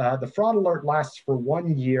 The fraud alert lasts for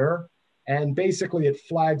 1 year, and basically it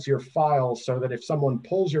flags your file so that if someone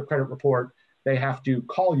pulls your credit report, they have to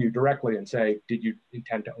call you directly and say, did you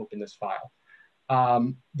intend to open this file?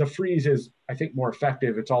 The freeze is, I think, more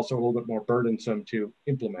effective. It's also a little bit more burdensome to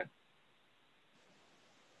implement.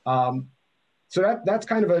 So that's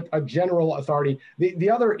kind of a general authority.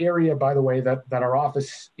 The other area, by the way, that our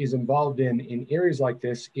office is involved in areas like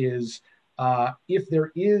this is if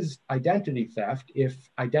there is identity theft, if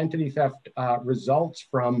identity theft results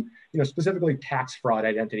from, specifically tax fraud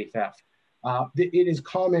identity theft. It is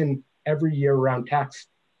common every year around tax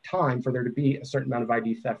time for there to be a certain amount of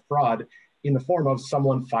ID theft fraud in the form of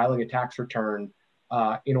someone filing a tax return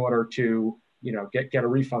in order to, get a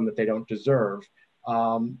refund that they don't deserve.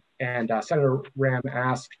 And Senator Ram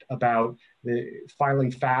asked about the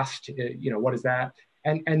filing fast, what is that?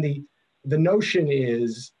 And the notion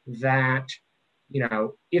is that,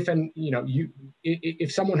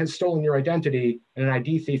 if someone has stolen your identity and an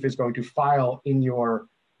ID thief is going to file in your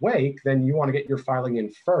wake, then you want to get your filing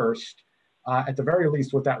in first. At the very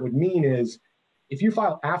least, what that would mean is if you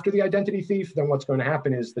file after the identity thief, then what's going to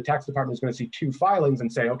happen is the tax department is going to see 2 filings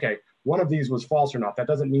and say, okay, one of these was false or not. That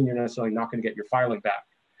doesn't mean you're necessarily not going to get your filing back.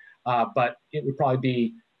 But it would probably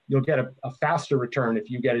be, you'll get a faster return if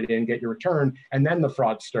you get it in, get your return, and then the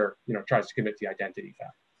fraudster, tries to commit the identity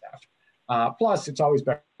theft. Plus, it's always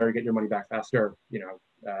better to get your money back faster,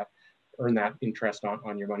 earn that interest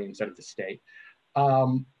on your money instead of the state.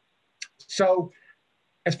 So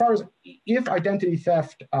as far as if identity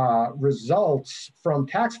theft results from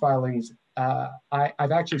tax filings,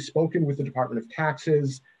 I've actually spoken with the Department of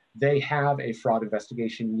Taxes. They have a fraud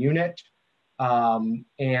investigation unit.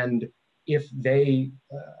 And if they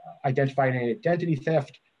identify any identity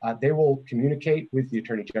theft, they will communicate with the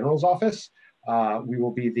Attorney General's office. We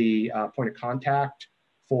will be the point of contact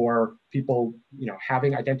for people,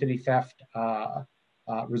 having identity theft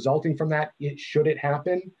resulting from that. Should it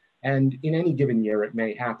happen, and in any given year, it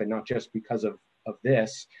may happen, not just because of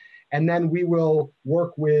this. And then we will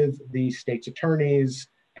work with the state's attorneys,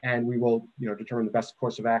 and we will, determine the best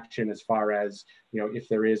course of action as far as, if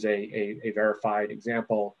there is a verified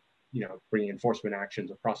example, bringing enforcement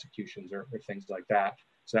actions or prosecutions or things like that.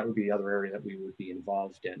 So that would be the other area that we would be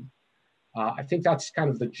involved in. I think that's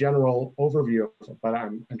kind of the general overview, but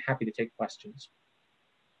I'm happy to take questions.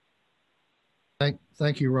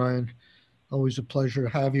 Thank you, Ryan. Always a pleasure to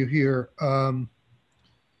have you here. You've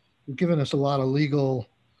given us a lot of legal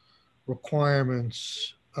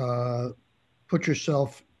requirements. Put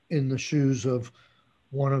yourself in the shoes of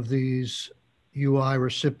one of these UI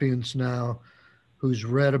recipients now who's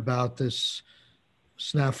read about this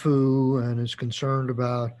snafu and is concerned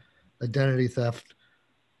about identity theft,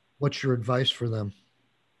 what's your advice for them?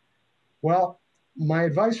 Well, my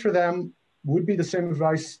advice for them would be the same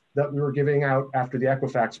advice that we were giving out after the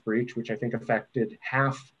Equifax breach, which I think affected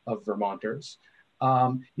half of Vermonters.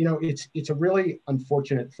 It's a really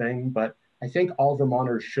unfortunate thing, but I think all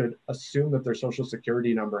Vermonters should assume that their social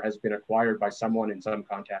security number has been acquired by someone in some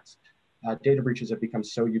context. Data breaches have become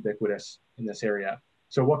so ubiquitous in this area.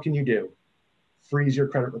 So what can you do? Freeze your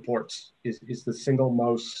credit reports is the single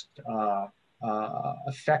most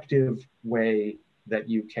effective way that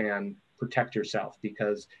you can protect yourself,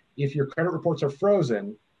 because if your credit reports are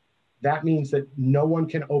frozen, that means that no one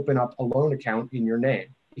can open up a loan account in your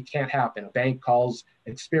name. It can't happen. A bank calls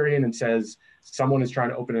Experian and says someone is trying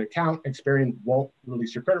to open an account. Experian won't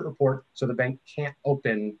release your credit report, so the bank can't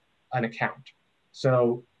open an account.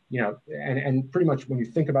 So, and pretty much when you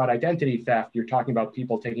think about identity theft, you're talking about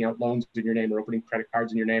people taking out loans in your name or opening credit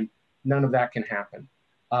cards in your name. None of that can happen.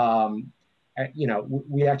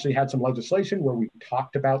 We actually had some legislation where we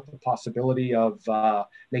talked about the possibility of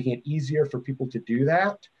making it easier for people to do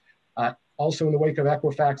that. Also, in the wake of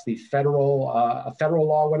Equifax, a federal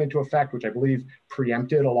law went into effect, which I believe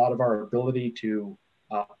preempted a lot of our ability to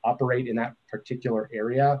operate in that particular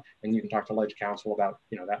area. And you can talk to Ledge Counsel about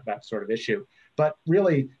that sort of issue. But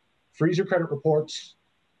really, freeze your credit reports,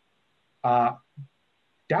 download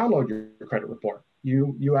your credit report.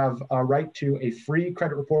 You have a right to a free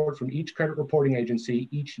credit report from each credit reporting agency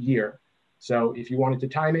each year. So if you wanted to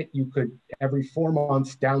time it, you could every 4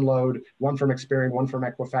 months download one from Experian, one from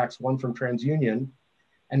Equifax, one from TransUnion.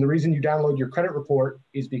 And the reason you download your credit report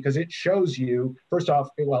is because it shows you, first off,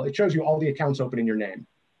 it shows you all the accounts open in your name.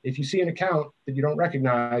 If you see an account that you don't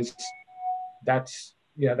recognize, that's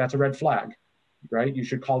a red flag, right? You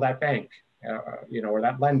should call that bank, or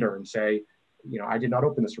that lender and say, I did not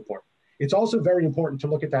open this report. It's also very important to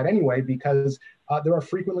look at that anyway, because there are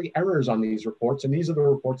frequently errors on these reports, and these are the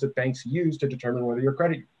reports that banks use to determine whether you're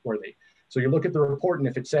credit worthy. So you look at the report, and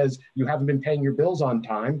if it says you haven't been paying your bills on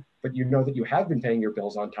time, but you know that you have been paying your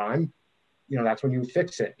bills on time, that's when you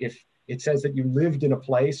fix it. If it says that you lived in a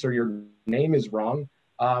place or your name is wrong,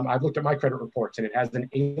 I've looked at my credit reports and it has an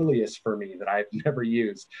alias for me that I've never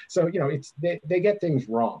used. So, they get things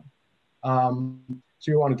wrong. So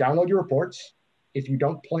you want to download your reports. If you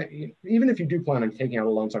don't plan, even if you do plan on taking out a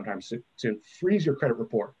loan sometime soon, freeze your credit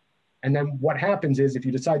report. And then what happens is, if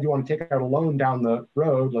you decide you want to take out a loan down the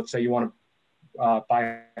road, let's say you want to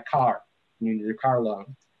buy a car, you need a car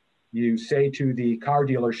loan. You say to the car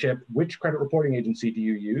dealership, which credit reporting agency do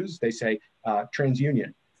you use? They say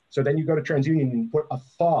TransUnion. So then you go to TransUnion and put a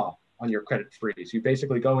thaw on your credit freeze. You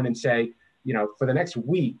basically go in and say, for the next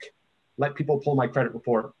week, let people pull my credit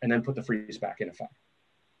report, and then put the freeze back in effect.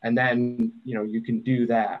 And then, you can do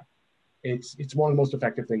that. It's one of the most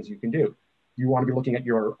effective things you can do. You want to be looking at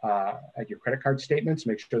your credit card statements,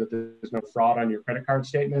 make sure that there's no fraud on your credit card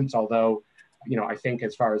statements. Although, I think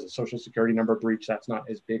as far as a social security number breach, that's not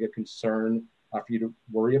as big a concern for you to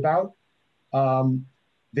worry about.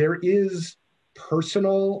 There is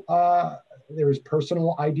personal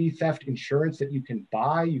ID theft insurance that you can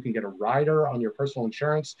buy. You can get a rider on your personal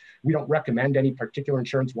insurance. We don't recommend any particular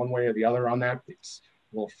insurance one way or the other on that. It's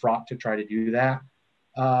a little fraught to try to do that.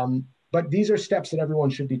 But these are steps that everyone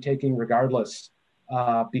should be taking regardless,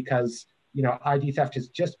 because ID theft has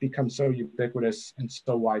just become so ubiquitous and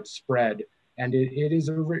so widespread, and it is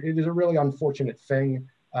a really unfortunate thing.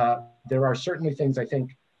 There are certainly things, I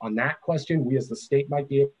think, on that question we as the state might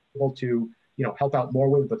be able to help out more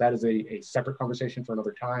with, but that is a separate conversation for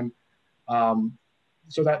another time.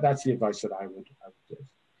 So that's the advice that I would give.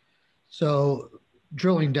 So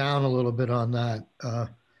drilling down a little bit on that,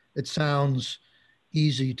 it sounds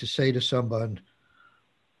easy to say to someone,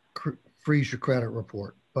 freeze your credit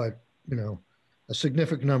report, but a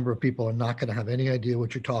significant number of people are not going to have any idea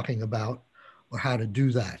what you're talking about or how to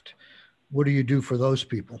do that. What do you do for those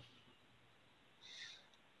people?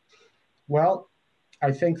 Well,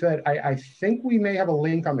 I think we may have a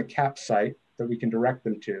link on the CAP site that we can direct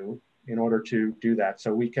them to in order to do that.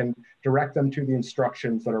 So we can direct them to the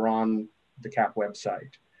instructions that are on the CAP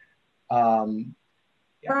website.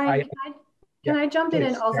 Brian, can I jump in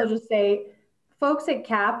and also just say, folks at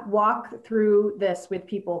CAP walk through this with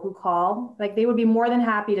people who call. Like, they would be more than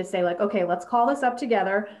happy to say, like, okay, let's call this up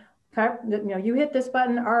together. You hit this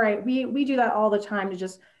button. All right, we do that all the time to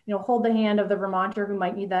just hold the hand of the Vermonter who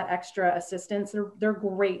might need that extra assistance. They're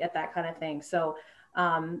great at that kind of thing. So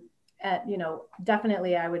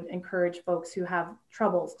definitely I would encourage folks who have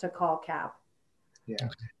troubles to call CAP. Yeah,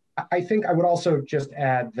 I think I would also just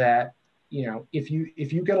add that if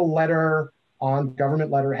you get a letter on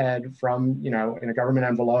government letterhead from, you know, in a government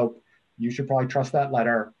envelope. You should probably trust that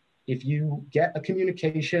letter. If you get a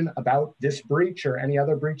communication about this breach or any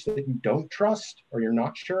other breach that you don't trust or you're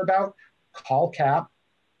not sure about, call CAP.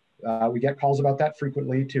 We get calls about that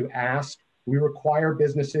frequently to ask. We require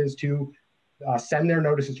businesses to send their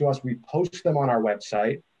notices to us. We post them on our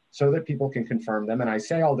website so that people can confirm them. And I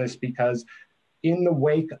say all this because in the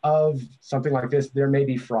wake of something like this, there may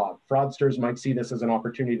be fraud. Fraudsters might see this as an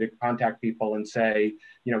opportunity to contact people and say,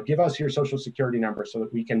 you know, give us your social security number so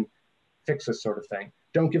that we can fix this sort of thing.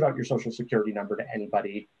 Don't give out your social security number to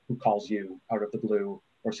anybody who calls you out of the blue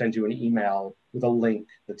or sends you an email with a link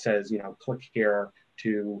that says, you know, click here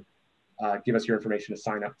to give us your information to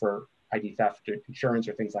sign up for ID theft insurance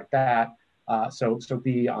or things like that. So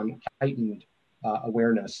be on heightened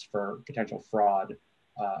awareness for potential fraud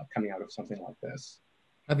coming out of something like this.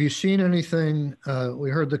 Have you seen anything?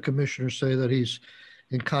 We heard the commissioner say that he's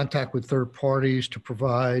in contact with third parties to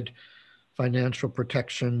provide financial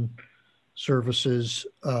protection services.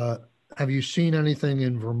 Have you seen anything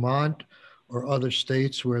in Vermont or other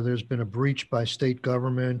states where there's been a breach by state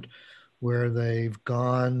government, where they've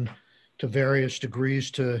gone to various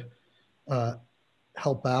degrees to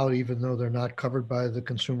help out, even though they're not covered by the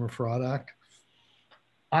Consumer Fraud Act?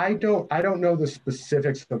 I don't know the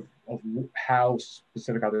specifics of how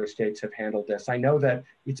specific other states have handled this. I know that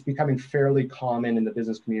it's becoming fairly common in the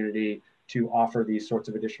business community to offer these sorts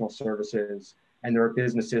of additional services. And there are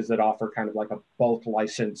businesses that offer kind of like a bulk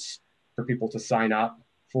license for people to sign up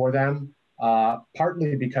for them,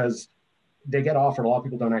 partly because they get offered, a lot of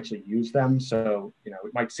people don't actually use them. So, you know,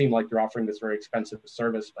 it might seem like you're offering this very expensive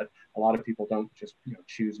service, but a lot of people don't just, you know,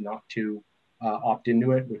 choose not to opt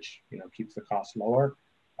into it, which, you know, keeps the cost lower.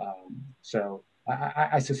 So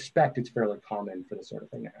I suspect it's fairly common for this sort of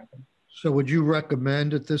thing to happen. So would you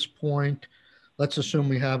recommend at this point, let's assume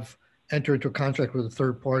we have entered into a contract with a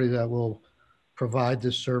third party that will provide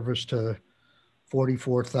this service to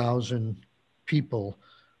 44,000 people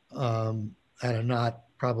at a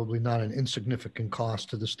probably not an insignificant cost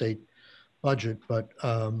to the state budget, but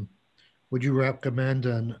would you recommend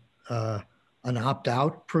an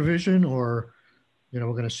opt-out provision, or, you know,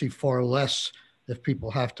 we're going to see far less if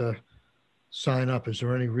people have to sign up? Is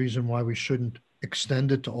there any reason why we shouldn't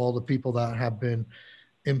extend it to all the people that have been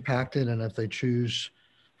impacted, and if they choose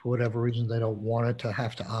for whatever reason they don't want it, to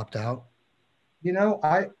have to opt out? You know,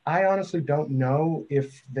 I honestly don't know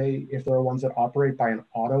if there are ones that operate by an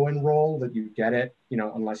auto enroll that you get it, you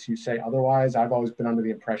know, unless you say otherwise. I've always been under the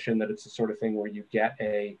impression that it's the sort of thing where you get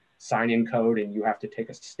a sign-in code and you have to take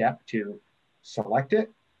a step to select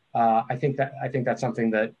it. I think that's something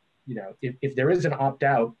that, you know, if there is an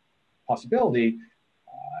opt-out possibility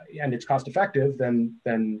and it's cost effective, then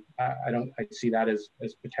I see that as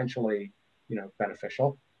potentially, you know,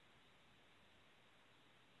 beneficial.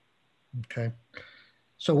 Okay.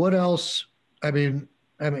 So what else? I mean,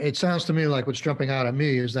 it sounds to me like what's jumping out at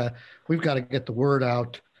me is that we've got to get the word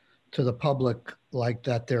out to the public, like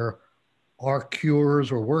that there are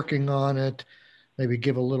cures, we're working on it, maybe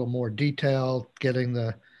give a little more detail, getting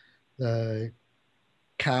the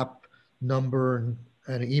CAP number and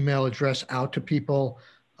an email address out to people,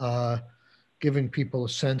 giving people a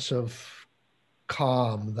sense of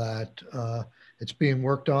calm that it's being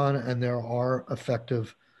worked on and there are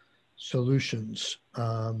effective solutions.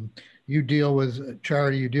 You deal with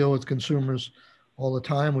Charity, you deal with consumers all the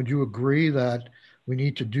time. Would you agree that we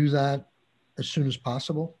need to do that as soon as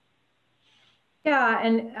possible? Yeah,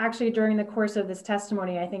 and actually during the course of this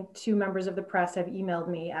testimony, I think 2 members of the press have emailed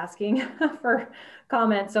me asking for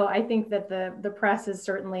comment. So I think that the press is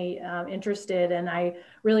certainly interested, and I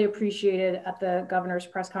really appreciated at the governor's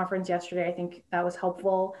press conference yesterday. I think that was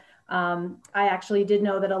helpful. I actually did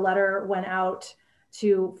know that a letter went out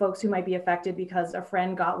to folks who might be affected because a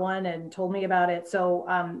friend got one and told me about it. So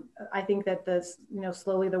I think that this, you know,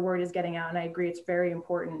 slowly the word is getting out, and I agree it's very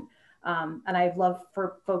important. And I'd love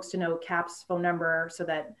for folks to know CAP's phone number so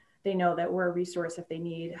that they know that we're a resource if they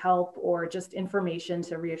need help or just information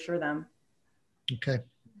to reassure them. Okay.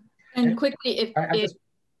 And quickly,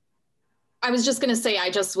 I was just going to say,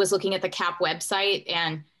 I just was looking at the CAP website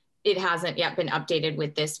and it hasn't yet been updated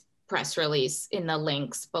with this press release in the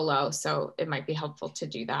links below. So it might be helpful to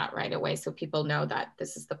do that right away so people know that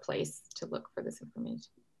this is the place to look for this information.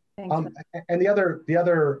 And the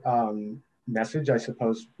other message I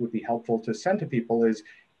suppose would be helpful to send to people is,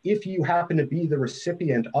 if you happen to be the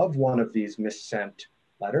recipient of one of these missent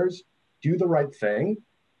letters, do the right thing,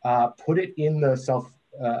 put it in the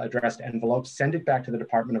self-addressed envelope, send it back to the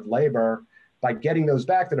Department of Labor, by getting those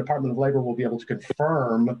back, the Department of Labor will be able to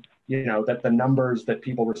confirm, that the numbers that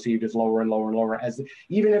people received is lower and lower and lower. As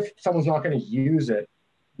even if someone's not going to use it,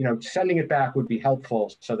 sending it back would be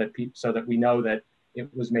helpful so that we know that it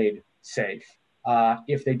was made safe.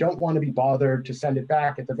 If they don't want to be bothered to send it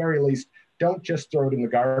back, at the very least, don't just throw it in the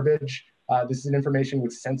garbage. This is an information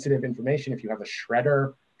with sensitive information. If you have a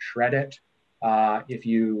shredder, shred it. If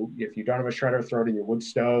you don't have a shredder, throw it in your wood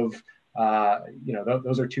stove.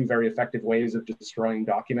 Those are two very effective ways of destroying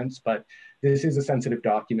documents, but this is a sensitive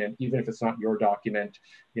document, even if it's not your document.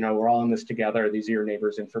 We're all in this together. These are your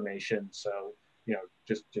neighbors' information. So,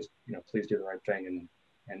 just please do the right thing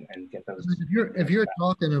and get those. If you're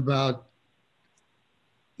talking about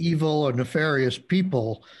evil or nefarious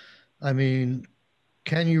people, I mean,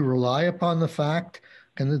 can you rely upon the fact,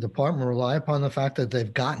 can the department rely upon the fact that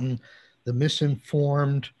they've gotten the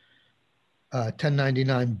misinformed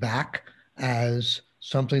 1099 back as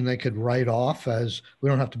something they could write off as we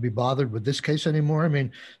don't have to be bothered with this case anymore? I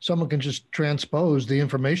mean, someone can just transpose the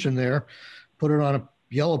information there, put it on a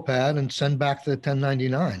yellow pad and send back the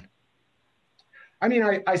 1099. I mean,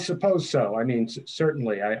 I suppose so. I mean,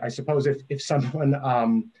 certainly, I suppose if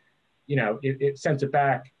someone, it sends it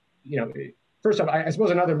back, first off, I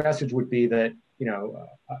suppose another message would be that,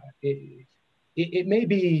 it may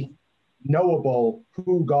be knowable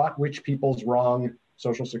who got which people's wrong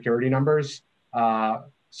Social Security numbers.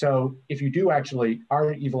 So if you do actually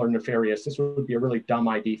are evil or nefarious, this would be a really dumb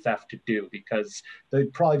ID theft to do because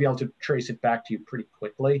they'd probably be able to trace it back to you pretty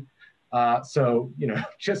quickly. So,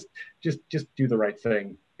 just do the right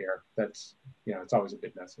thing here. That's, it's always a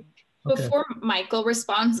good message. Before Michael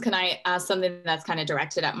responds, can I ask something that's kind of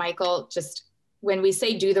directed at Michael? Just when we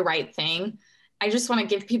say do the right thing, I just want to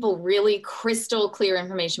give people really crystal clear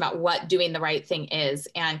information about what doing the right thing is.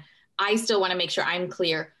 And I still want to make sure I'm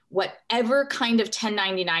clear, whatever kind of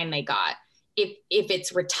 1099 they got, if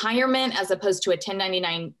it's retirement as opposed to a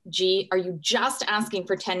 1099-G, are you just asking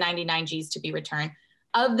for 1099-Gs to be returned?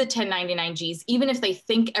 Of the 1099-Gs, even if they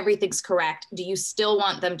think everything's correct, do you still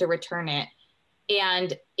want them to return it?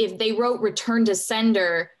 And if they wrote return to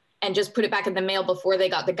sender and just put it back in the mail before they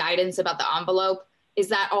got the guidance about the envelope, is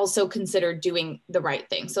that also considered doing the right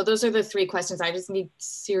thing? So those are the three questions I just need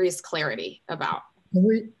serious clarity about.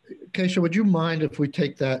 Keisha, would you mind if we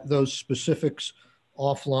take those specifics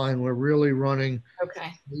offline? We're really running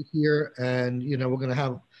here, and we're going to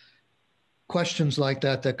have questions like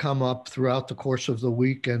that come up throughout the course of the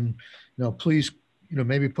week, and please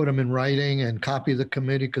maybe put them in writing and copy the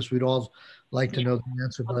committee because we'd all like to know the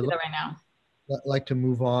answer. I'll do that right now. I'd like to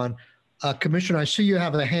move on. Commissioner, I see you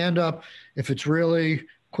have a hand up. If it's really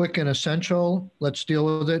quick and essential, let's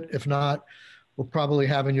deal with it. If not, we're probably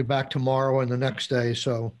having you back tomorrow and the next day.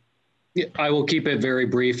 So yeah, I will keep it very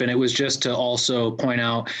brief. And it was just to also point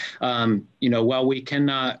out, while we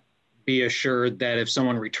cannot be assured that if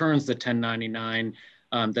someone returns the 1099,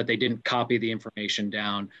 that they didn't copy the information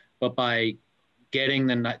down, but by getting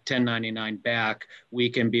the 1099 back, we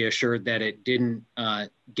can be assured that it didn't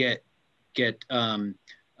get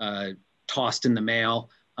tossed in the mail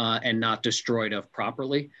and not destroyed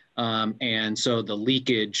properly. And so the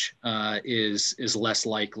leakage is less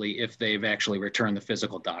likely if they've actually returned the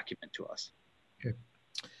physical document to us. Okay.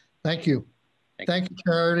 Thank you. Thank you,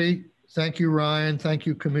 Charity. Thank you, Ryan. Thank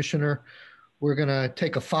you, Commissioner. We're going to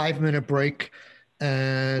take a 5-minute break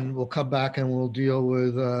and we'll come back and we'll deal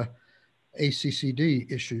with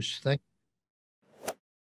ACCD issues. Thank you.